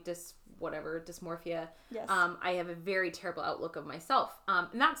body dysmorphia. Yes. I have a very terrible outlook of myself.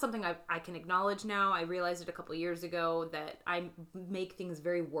 And that's something I can acknowledge now. I realized it a couple of years ago that I make things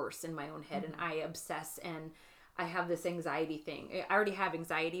very worse in my own head, and I obsess, and I have this anxiety thing. I already have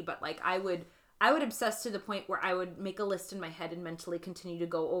anxiety, but like I would obsess to the point where I would make a list in my head and mentally continue to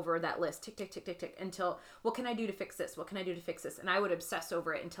go over that list, tick, tick, tick, tick, tick, until, what can I do to fix this? What can I do to fix this? And I would obsess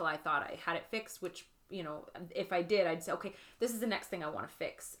over it until I thought I had it fixed, which, if I did, I'd say, okay, this is the next thing I want to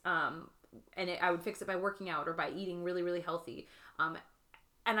fix. I would fix it by working out or by eating really, really healthy.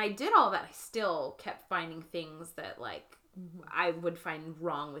 And I did all that. I still kept finding things that like I would find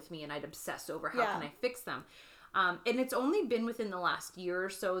wrong with me, and I'd obsess over how can I fix them. And it's only been within the last year or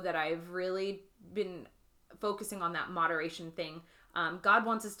so that I've really been focusing on that moderation thing. God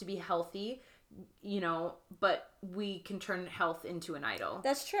wants us to be healthy, but we can turn health into an idol.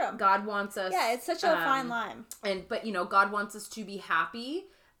 That's true. God wants us. Yeah, it's such a fine line. But God wants us to be happy.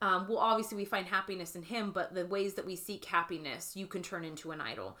 Well, obviously we find happiness in Him, but the ways that we seek happiness, you can turn into an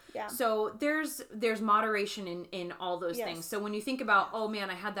idol. Yeah. So there's moderation in all those things. So when you think about, oh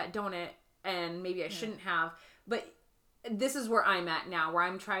man, I had that donut and maybe I shouldn't have, but this is where I'm at now, where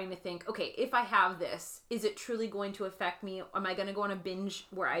I'm trying to think, okay, if I have this, is it truly going to affect me? Am I going to go on a binge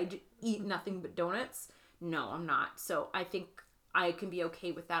where I eat nothing but donuts? No, I'm not. So I think I can be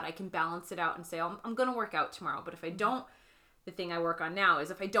okay with that. I can balance it out and say, I'm going to work out tomorrow. But if I don't, the thing I work on now is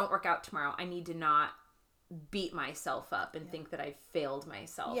if I don't work out tomorrow, I need to not beat myself up and think that I failed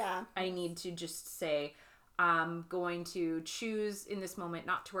myself. Yeah. I need to just say, I'm going to choose in this moment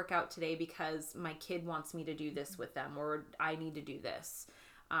not to work out today because my kid wants me to do this with them, or I need to do this.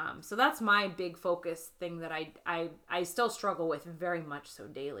 So that's my big focus thing that I still struggle with very much so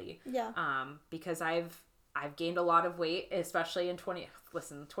daily. Yeah. Because I've gained a lot of weight, especially in 20,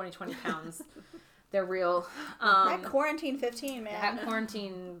 20 pounds. They're real. That quarantine 15, man. That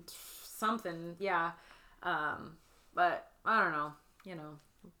quarantine something, yeah. But I don't know,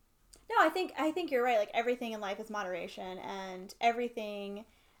 No, I think you're right. Like, everything in life is moderation, and everything.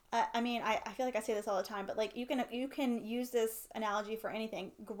 I mean, I feel like I say this all the time, but like you can use this analogy for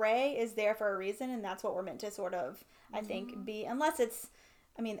anything. Gray is there for a reason, and that's what we're meant to sort of, I think, be. Unless it's,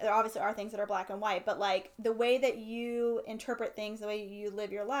 I mean, there obviously are things that are black and white, but like the way that you interpret things, the way you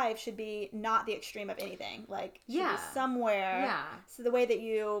live your life, should be not the extreme of anything. Like, should be somewhere. Yeah. So the way that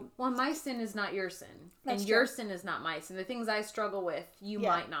you. Well, my sin is not your sin, That's and true. Your sin is not my sin. The things I struggle with, you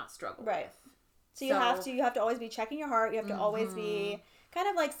might not struggle with. So you have to always be checking your heart. You have to always be kind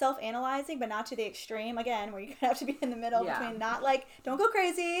of like self-analyzing, but not to the extreme, again, where you have to be in the middle between not like, don't go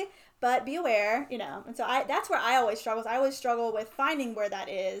crazy, but be aware, And so that's where I always struggle. I always struggle with finding where that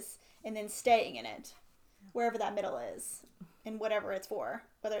is and then staying in it, wherever that middle is, and whatever it's for,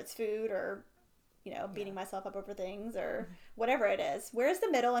 whether it's food or, beating myself up over things or whatever it is. Where's the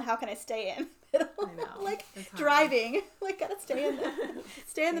middle, and how can I stay in the middle? I know. Like driving, like gotta stay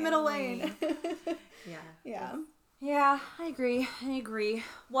in the middle lane. Yeah. Yeah, I agree.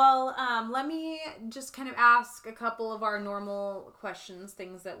 Well, let me just kind of ask a couple of our normal questions,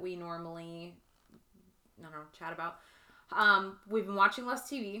 things that we normally, chat about. We've been watching less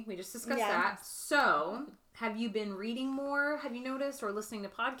TV. We just discussed that. So, have you been reading more? Have you noticed, or listening to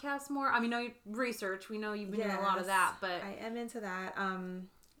podcasts more? I mean, research. We know you've been doing a lot of that, but I am into that.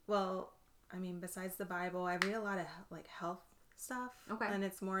 Well, I mean, besides the Bible, I read a lot of like health stuff. Okay. And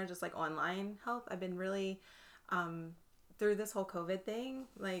it's more just like online health. I've been really through this whole COVID thing,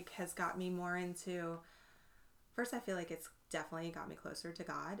 like, has got me more into, first, I feel like it's definitely got me closer to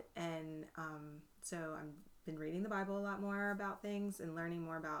God. And so I've been reading the Bible a lot more about things and learning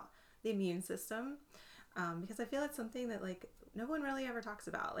more about the immune system, because I feel it's something that, like, no one really ever talks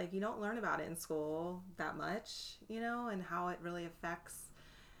about. Like, you don't learn about it in school that much, and how it really affects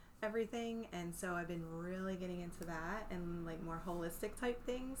everything. And so I've been really getting into that and, like, more holistic type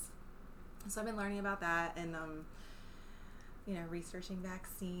things. So I've been learning about that and, researching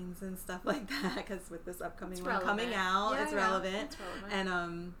vaccines and stuff like that, because with this upcoming one coming out, it's relevant.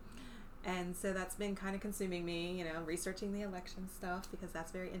 And so that's been kind of consuming me, researching the election stuff, because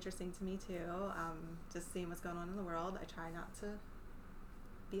that's very interesting to me too. Just seeing what's going on in the world. I try not to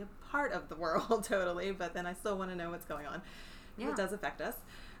be a part of the world totally, but then I still want to know what's going on. Yeah. It does affect us.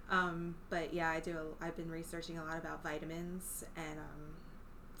 But yeah, I've been researching a lot about vitamins, and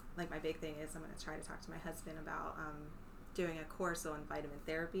like my big thing is I'm going to try to talk to my husband about doing a course on vitamin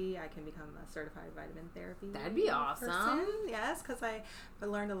therapy. I can become a certified vitamin therapy. That'd be awesome. Person. Yes, because I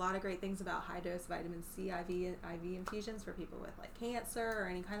learned a lot of great things about high dose vitamin C IV infusions for people with like cancer or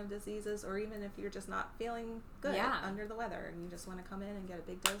any kind of diseases, or even if you're just not feeling good under the weather and you just want to come in and get a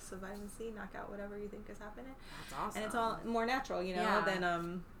big dose of vitamin C, knock out whatever you think is happening. That's awesome. And it's all more natural,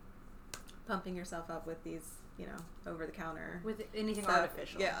 than pumping yourself up with these, over the counter with anything stuff.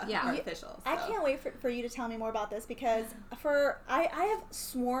 Artificial. Yeah. Artificial. I can't wait for you to tell me more about this, because I have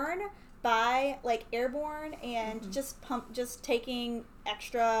sworn by like Airborne and just taking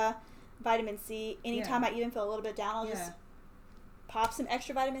extra vitamin C anytime I even feel a little bit down. I'll just pop some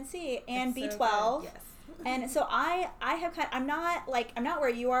extra vitamin C and it's B12. So yes. And so I have I'm not where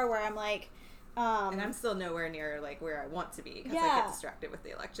you are, where I'm like, and I'm still nowhere near like where I want to be, because I get distracted with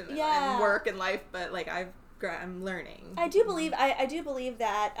the election and work and life, but like I'm learning. I do believe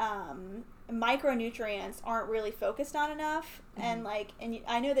that micronutrients aren't really focused on enough, and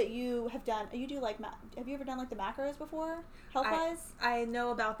I know that you ever done like the macros before, health wise? I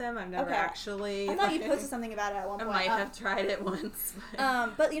know about them. I've never actually. I thought you posted something about it at one point. I might have tried it once.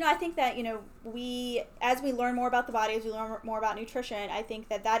 But I think that as we learn more about the body, as we learn more about nutrition, I think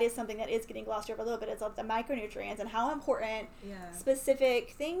that is something that is getting glossed over a little bit. Is the micronutrients and how important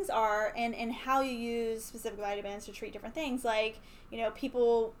specific things are, and how you use specific vitamins to treat different things. Like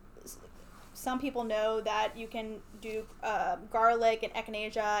some people know that you can do garlic and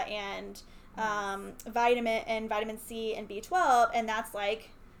echinacea and vitamin C and B12, and that's like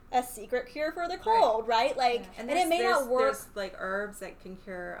a secret cure for the cold, right? Like, and it may not work. There's like herbs that can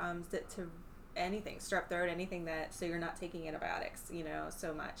cure to anything, strep throat, anything so you're not taking antibiotics,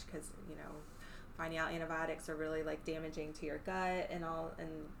 so much, because finding out antibiotics are really like damaging to your gut and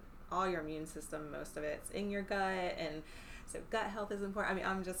all your immune system. Most of it's in your gut, and so gut health is important. I mean,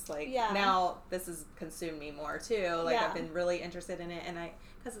 I'm just like, now this has consumed me more too. Like I've been really interested in it, and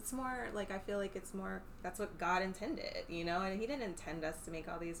because it's more like, I feel like it's more, that's what God intended, and he didn't intend us to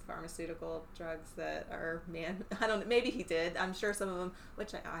make all these pharmaceutical drugs that are, I don't know, maybe he did. I'm sure some of them,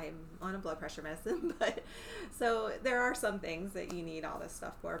 which I'm on a blood pressure medicine, but so there are some things that you need all this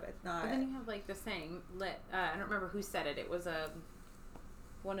stuff for, but not. But then you have like the saying, I don't remember who said it. It was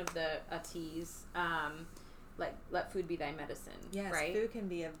one of the teas, like, let food be thy medicine. Yes, right? Food can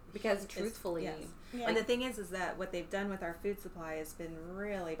be because truthfully, and the thing is that what they've done with our food supply has been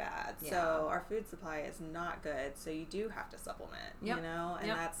really bad. So our food supply is not good. So you do have to supplement, and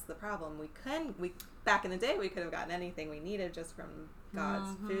that's the problem. We back in the day we could have gotten anything we needed just from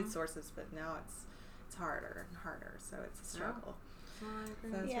God's food sources, but now it's harder and harder. So it's a struggle. So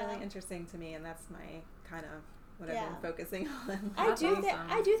it's really interesting to me, and that's my kind of what I've been focusing on. I do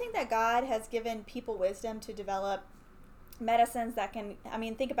think that God has given people wisdom to develop medicines that can,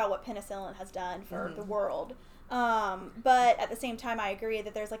 think about what penicillin has done for the world. But at the same time, I agree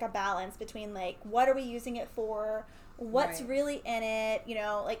that there's like a balance between like, what are we using it for? What's really in it?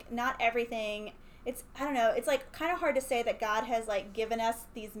 Like not everything. I don't know. It's like kind of hard to say that God has like given us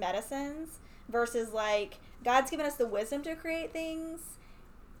these medicines versus like God's given us the wisdom to create things.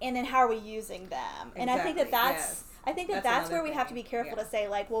 And then how are we using them? And I think that's where we have to be careful to say,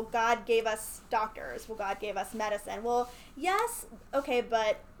 like, well, God gave us doctors. Well, God gave us medicine. Well, yes, okay,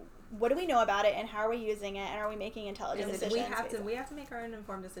 but what do we know about it, and how are we using it, and are we making intelligent decisions? We have to make our own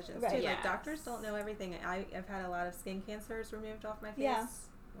informed decisions too. Like doctors don't know everything. I've had a lot of skin cancers removed off my face. Yeah.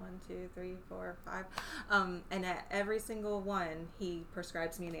 1, 2, 3, 4, 5. And at every single one, he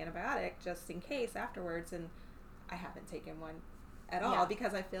prescribes me an antibiotic just in case afterwards, and I haven't taken one at all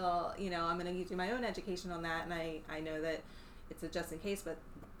because I feel, I'm going to do my own education on that, and I know that it's a just in case,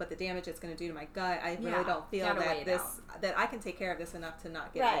 but the damage it's going to do to my gut, I really don't feel that I can take care of this enough to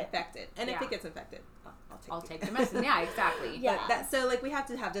not get infected. And if it gets infected, I'll take the medicine. Yeah, exactly. So like we have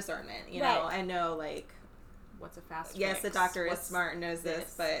to have discernment, know. I know like what's a fast yes, fix? the doctor is smart and knows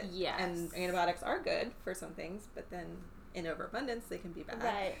this, but and antibiotics are good for some things, but then in overabundance they can be bad.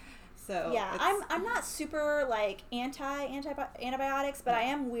 Right. So I'm not super like antibiotics, but I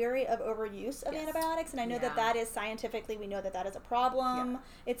am weary of overuse of antibiotics, and I know that is scientifically, we know that is a problem.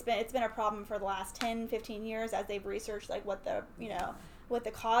 It's been a problem for the last 10, 15 years as they've researched like what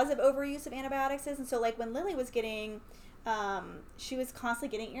the cause of overuse of antibiotics is. And so like when Lily was getting she was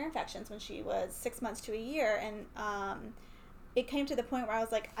constantly getting ear infections when she was 6 months to a year, and it came to the point where I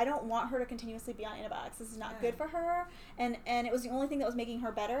was like, I don't want her to continuously be on antibiotics. This is not good for her. And it was the only thing that was making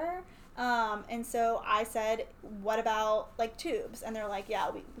her better. And so I said, what about like tubes? And they're like,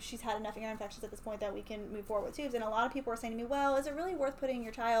 yeah, she's had enough ear infections at this point that we can move forward with tubes. And a lot of people were saying to me, well, is it really worth putting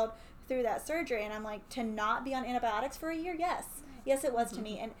your child through that surgery? And I'm like, to not be on antibiotics for a year? Yes, it was to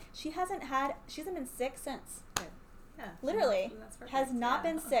me. And she hasn't been sick since. Yeah. Literally. Has not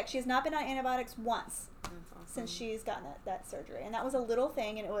been sick. She has not been on antibiotics once. That's awesome. Since she's gotten that surgery. And that was a little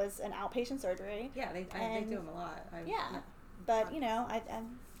thing, and it was an outpatient surgery. Yeah, they do them a lot. But,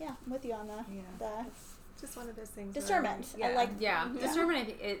 I'm with you on the it's just one of those things. Discernment. Discernment, I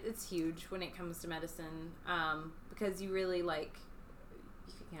think it's huge when it comes to medicine, because you really, like,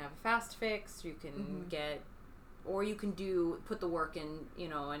 you can have a fast fix, you can get, or you can put the work in,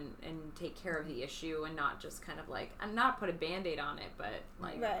 and take care of the issue and not just kind of like, and not put a Band-Aid on it, but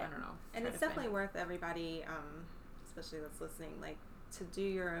like, I don't know. And it's definitely worth everybody, especially that's listening, like, to do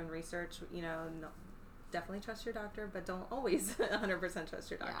your own research, definitely trust your doctor, but don't always 100%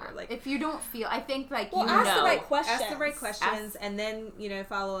 trust your doctor. Yeah. Like, if you don't feel, I think, like, ask the right questions. Ask the right questions, and then,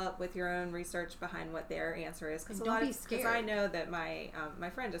 follow up with your own research behind what their answer is. Because I know that my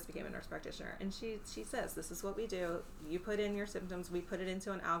friend just became a nurse practitioner, and she says, this is what we do. You put in your symptoms, we put it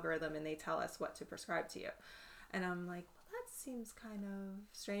into an algorithm, and they tell us what to prescribe to you. And I'm like, well, that seems kind of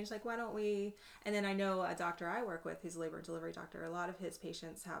strange. Like, why don't we? And then I know a doctor I work with, who's a labor and delivery doctor. A lot of his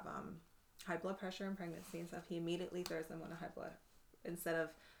patients have high blood pressure and pregnancy and stuff. He immediately throws them on a high blood, instead of,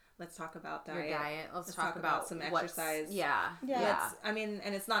 let's talk about diet. Your diet. Let's talk about some exercise.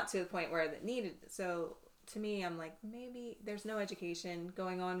 And it's not to the point where it needed. So to me, I'm like, maybe there's no education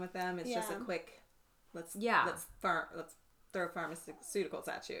going on with them. It's just a quick, let's throw pharmaceuticals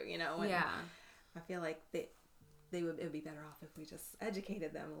at you, And I feel like it would be better off if we just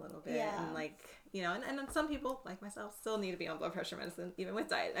educated them a little bit, and like, and some people like myself still need to be on blood pressure medicine even with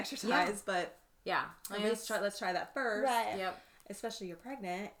diet and exercise, but at least let's try that first, right? Yep. Especially you're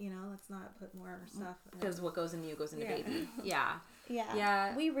pregnant, let's not put more stuff, because what goes in you goes in the baby.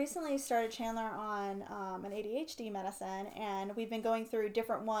 We recently started Chandler on an ADHD medicine, and we've been going through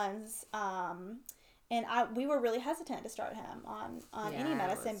different ones, and we were really hesitant to start him on any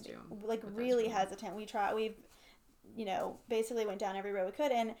medicine, like really hesitant. We've basically went down every road we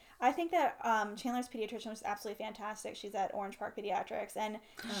could. And I think that Chandler's pediatrician was absolutely fantastic. She's at Orange Park Pediatrics. And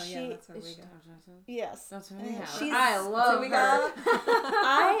that's where we go. Yes. That's where we go. I love her.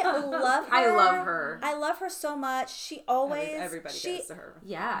 I love her. I love her. I love her so much. She always... Everybody goes to her.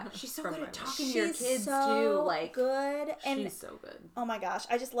 Yeah. She's so good at talking to your kids, she's too. Like, good. And she's so good. Oh my gosh.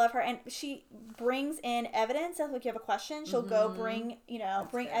 I just love her. And she brings in evidence. Like, if you have a question, she'll go bring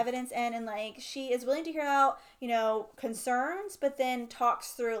evidence in. And, like, she is willing to hear out, concerns, but then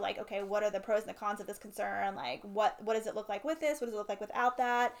talks through, like, okay, what are the pros and the cons of this concern? Like, what does it look like with this? What does it look like without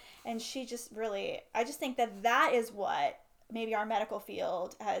that? And she just really, I just think that is what maybe our medical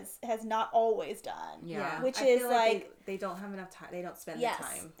field has not always done. Yeah. Which I is feel like they don't have enough time. They don't spend the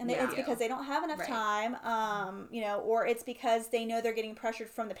time. And it's because they don't have enough time, or it's because they know they're getting pressured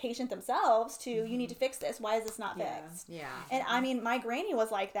from the patient themselves to, you need to fix this. Why is this not fixed? Yeah. And I mean, my granny was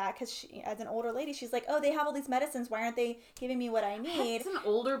like that because she, as an older lady, she's like, oh, they have all these medicines. Why aren't they giving me what I need? It's an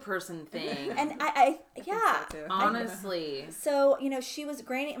older person thing. And I honestly. So, she was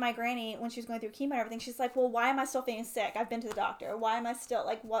my granny, when she was going through chemo and everything, she's like, well, why am I still feeling sick? I've been to the doctor. Why am I still,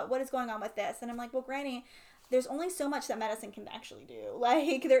 like, what is going on with this? And I'm like, well, granny, there's only so much that medicine can actually do.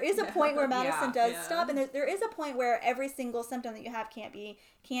 Like, there is a point where medicine does stop, and there is a point where every single symptom that you have can't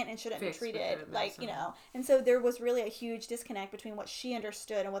and shouldn't be treated. Like, and so there was really a huge disconnect between what she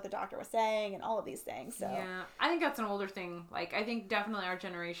understood and what the doctor was saying and all of these things. So yeah, I think that's an older thing. Like, I think definitely our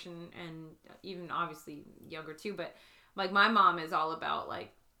generation, and even obviously younger too, but like my mom is all about,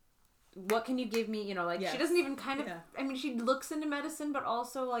 like, what can you give me? She doesn't even kind of, I mean, she looks into medicine, but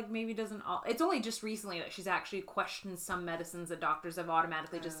also, like, maybe doesn't it's only just recently that she's actually questioned some medicines that doctors have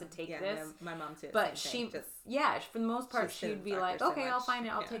automatically just said, take this. My mom too. But for the most part, she'd be like, okay, I'll find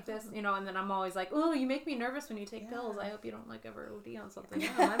it. I'll take this, and then I'm always like, oh, you make me nervous when you take pills. I hope you don't, like, ever OD on something.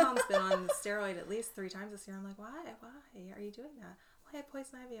 Yeah, my mom's been on steroid at least 3 times this year. I'm like, why are you doing that? I had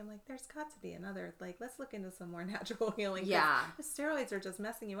poison ivy. I'm like, there's got to be another, like, let's look into some more natural healing. Yeah. The steroids are just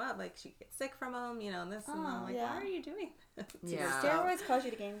messing you up. Like, she gets sick from them, and this and that. Like, why are you doing that? Steroids cause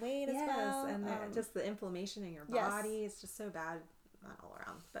you to gain weight as well. And just the inflammation in your body is just so bad. Not all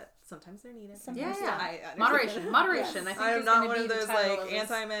around, but sometimes they're needed. Moderation. I think I'm not one of those, like,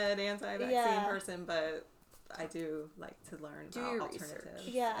 anti-med, anti-vaccine person, but I do like to learn about alternatives.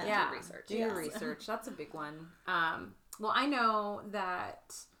 Do research. Do your research. That's a big one. Well, I know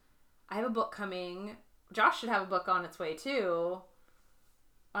that I have a book coming Josh should have a book on its way too.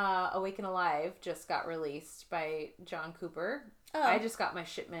 Awaken Alive just got released by John Cooper. Oh. I just got my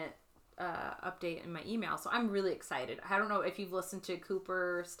shipment update in my email, so I'm really excited. I don't know if you've listened to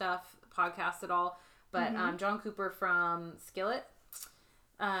Cooper stuff, podcast at all, but John Cooper from Skillet,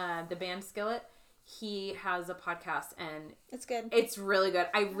 the band Skillet, he has a podcast, and it's good. It's really good.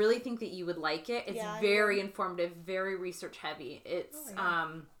 I really think that you would like it. It's very informative, very research heavy. It's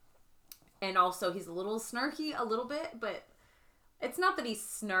and also he's a little snarky a little bit, but it's not that he's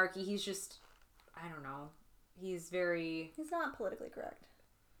snarky. He's just, I don't know. He's not politically correct.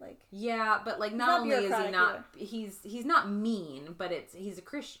 Like, yeah, but like not only is he not he's not mean, but he's a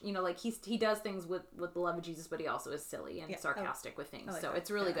Christian, you know, like he does things with the love of Jesus, but he also is silly and sarcastic with things. So it's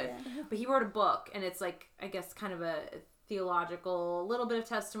really good. Yeah. But he wrote a book, and it's like, I guess, kind of a theological, little bit of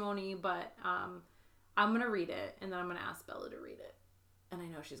testimony, but I'm going to read it, and then I'm going to ask Bella to read it. And I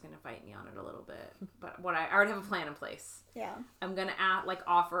know she's going to fight me on it a little bit, but I already have a plan in place. Yeah. I'm going to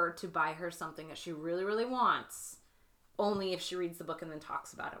offer to buy her something that she really, really wants, only if she reads the book and then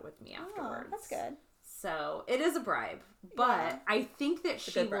talks about it with me afterwards. Oh, that's good. So it is a bribe, but I think that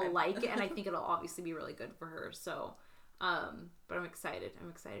she will like it, and I think it'll obviously be really good for her. So, but I'm excited. I'm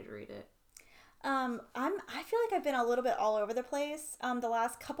excited to read it. I feel like I've been a little bit all over the place the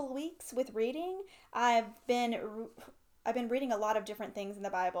last couple of weeks with reading. I've been reading a lot of different things in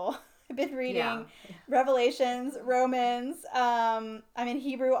the Bible. I've been reading Revelations, Romans, I'm in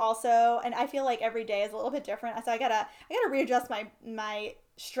Hebrew also, and I feel like every day is a little bit different. So I gotta readjust my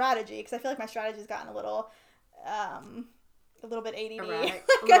strategy, because I feel like my strategy's gotten a little bit ADD. Erratic.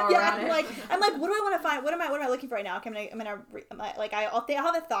 I'm like, what do I want to find? What am I looking for right now? Okay,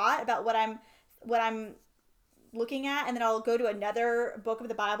 I'll have a thought about what I'm looking at, and then I'll go to another book of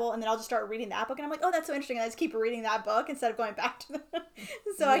the Bible, and then I'll just start reading that book, and I'm like, oh, that's so interesting, and I just keep reading that book instead of going back to the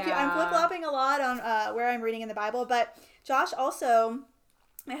so I'm flip-flopping a lot on where I'm reading in the Bible. But Josh also,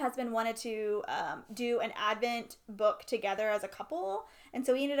 my husband, wanted to do an Advent book together as a couple, and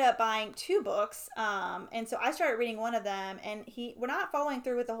so we ended up buying 2 books, and so I started reading one of them, and we're not following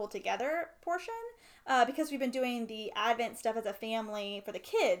through with the whole together portion, because we've been doing the Advent stuff as a family for the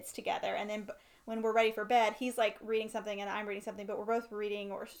kids together, and then when we're ready for bed, he's like reading something and I'm reading something, but we're both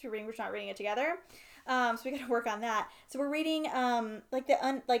reading, or we're supposed to be reading, we're just not reading it together. So we got to work on that. So we're reading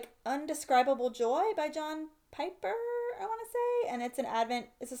Undescribable Joy by John Piper, I want to say, and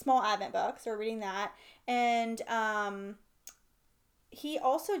it's a small Advent book, so we're reading that. And he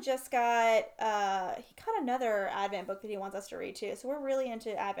also just got another Advent book that he wants us to read too. So we're really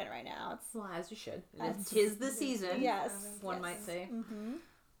into Advent right now. Well, as you should. Tis the season. Yes. One might say. Mm-hmm.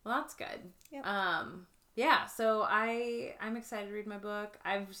 Well, that's good. Yep. Yeah, so I'm excited to read my book.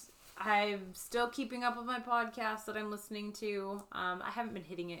 I'm still keeping up with my podcast that I'm listening to. I haven't been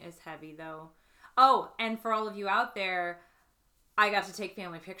hitting it as heavy though. Oh, and for all of you out there, I got to take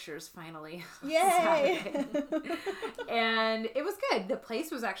family pictures finally. Yay! And it was good. The place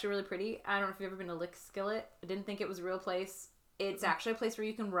was actually really pretty. I don't know if you've ever been to Lick Skillet. I didn't think it was a real place. It's actually a place where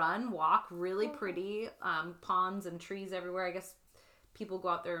you can walk, really pretty. Ponds and trees everywhere. I guess people go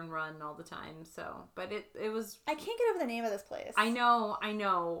out there and run all the time. So, but it was. I can't get over the name of this place. I know. I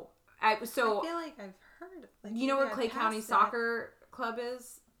feel like I've heard. Like, you know where Clay County Soccer Club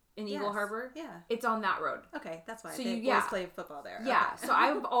is in Eagle Harbor? Yeah, it's on that road. Okay, that's why. So they always play football there. Yeah, okay. So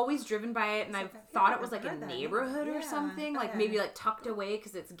I've always driven by it, and I've thought it was like a neighborhood or something, like maybe like tucked away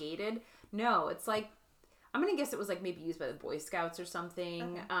because it's gated. No, it's like. I'm going to guess it was like maybe used by the Boy Scouts or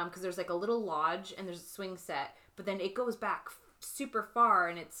something, because there's like a little lodge and there's a swing set, but then it goes back super far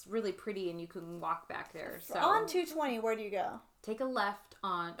and it's really pretty and you can walk back there. So on 220, where do you go? Take a left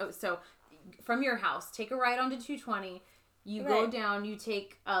on, so from your house, take a right onto 220, you go down, you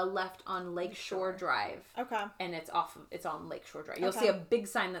take a left on Lakeshore Drive. Okay. And it's on Lakeshore Drive. You'll see a big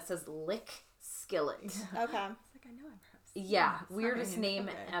sign that says Lick Skillet. Okay. It's like, I know I've heard. Yeah, weirdest name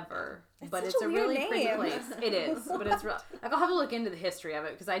ever. But it's a really pretty place. It is, but it's real. Like, I'll have to look into the history of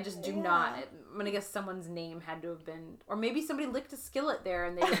it because I just do not. I'm gonna guess someone's name had to have been, or maybe somebody licked a skillet there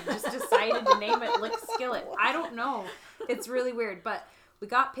and they just decided to name it Lick Skillet. I don't know. It's really weird. But we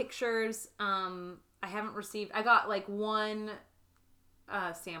got pictures. I got like one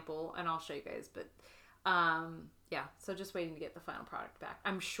sample, and I'll show you guys. But yeah, so just waiting to get the final product back.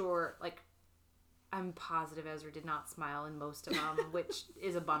 I'm positive Ezra did not smile in most of them, which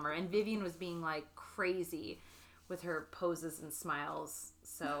is a bummer. And Vivian was being like crazy with her poses and smiles.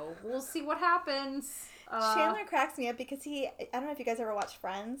 So we'll see what happens. Chandler cracks me up because I don't know if you guys ever watched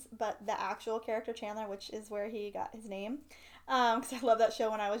Friends, but the actual character Chandler, which is where he got his name, because I loved that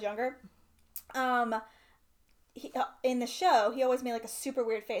show when I was younger. in the show, he always made like a super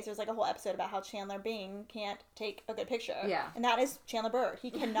weird face. There's like a whole episode about how Chandler Bing can't take a good picture. Yeah. And that is Chandler Bird.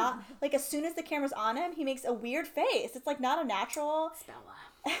 He cannot, like, as soon as the camera's on him, he makes a weird face. It's like not a natural.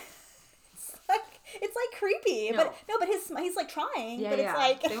 Bella. It's like creepy. No. But he's like trying. Yeah, but it's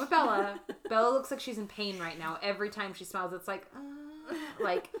like. Same with Bella. Bella looks like she's in pain right now. Every time she smiles, it's like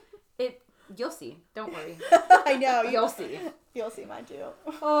it. You'll see. Don't worry. I know. You'll see. You'll see mine too.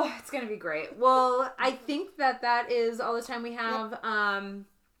 Oh, it's going to be great. Well, I think that is all the time we have. Yep.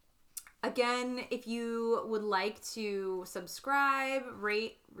 Again, if you would like to subscribe,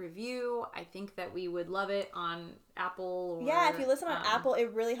 rate, review, I think that we would love it on Apple. Or, yeah, if you listen on Apple,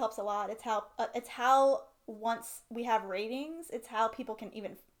 it really helps a lot. It's how once we have ratings, it's how people can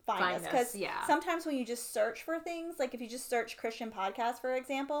even find us. Because sometimes when you just search for things, like if you just search Christian podcast, for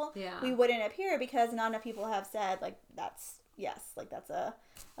example, we wouldn't appear because not enough people have said, like, that's a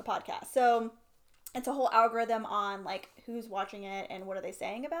podcast. So it's a whole algorithm on, like, who's watching it and what are they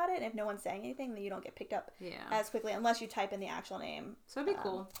saying about it. And if no one's saying anything, then you don't get picked up as quickly unless you type in the actual name. So it'd be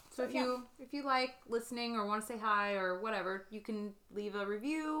cool. So if you like listening or want to say hi or whatever, you can leave a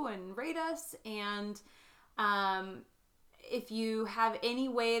review and rate us. And if you have any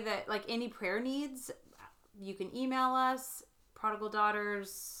way that, like, any prayer needs, you can email us,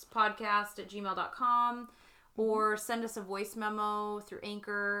 prodigaldaughterspodcast@gmail.com, or send us a voice memo through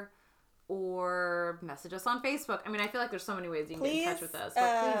Anchor, or message us on Facebook. I mean, I feel like there's so many ways you can get in touch with us,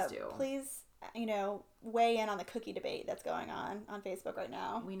 but please do. Please, weigh in on the cookie debate that's going on Facebook right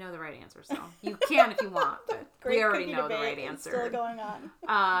now. We know the right answer, so you can if you want, but we already know the right answer. Still going on.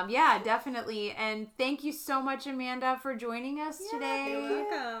 Yeah, definitely. And thank you so much, Amanda, for joining us today. You're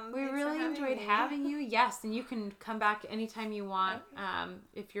welcome. We really enjoyed having you. Yes, and you can come back anytime you want.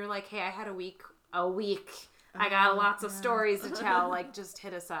 If you're like, hey, I had a week. I got lots of stories to tell. Like, just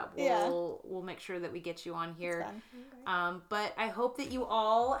hit us up. We'll make sure that we get you on here. But I hope that you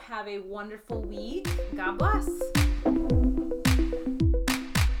all have a wonderful week. God bless.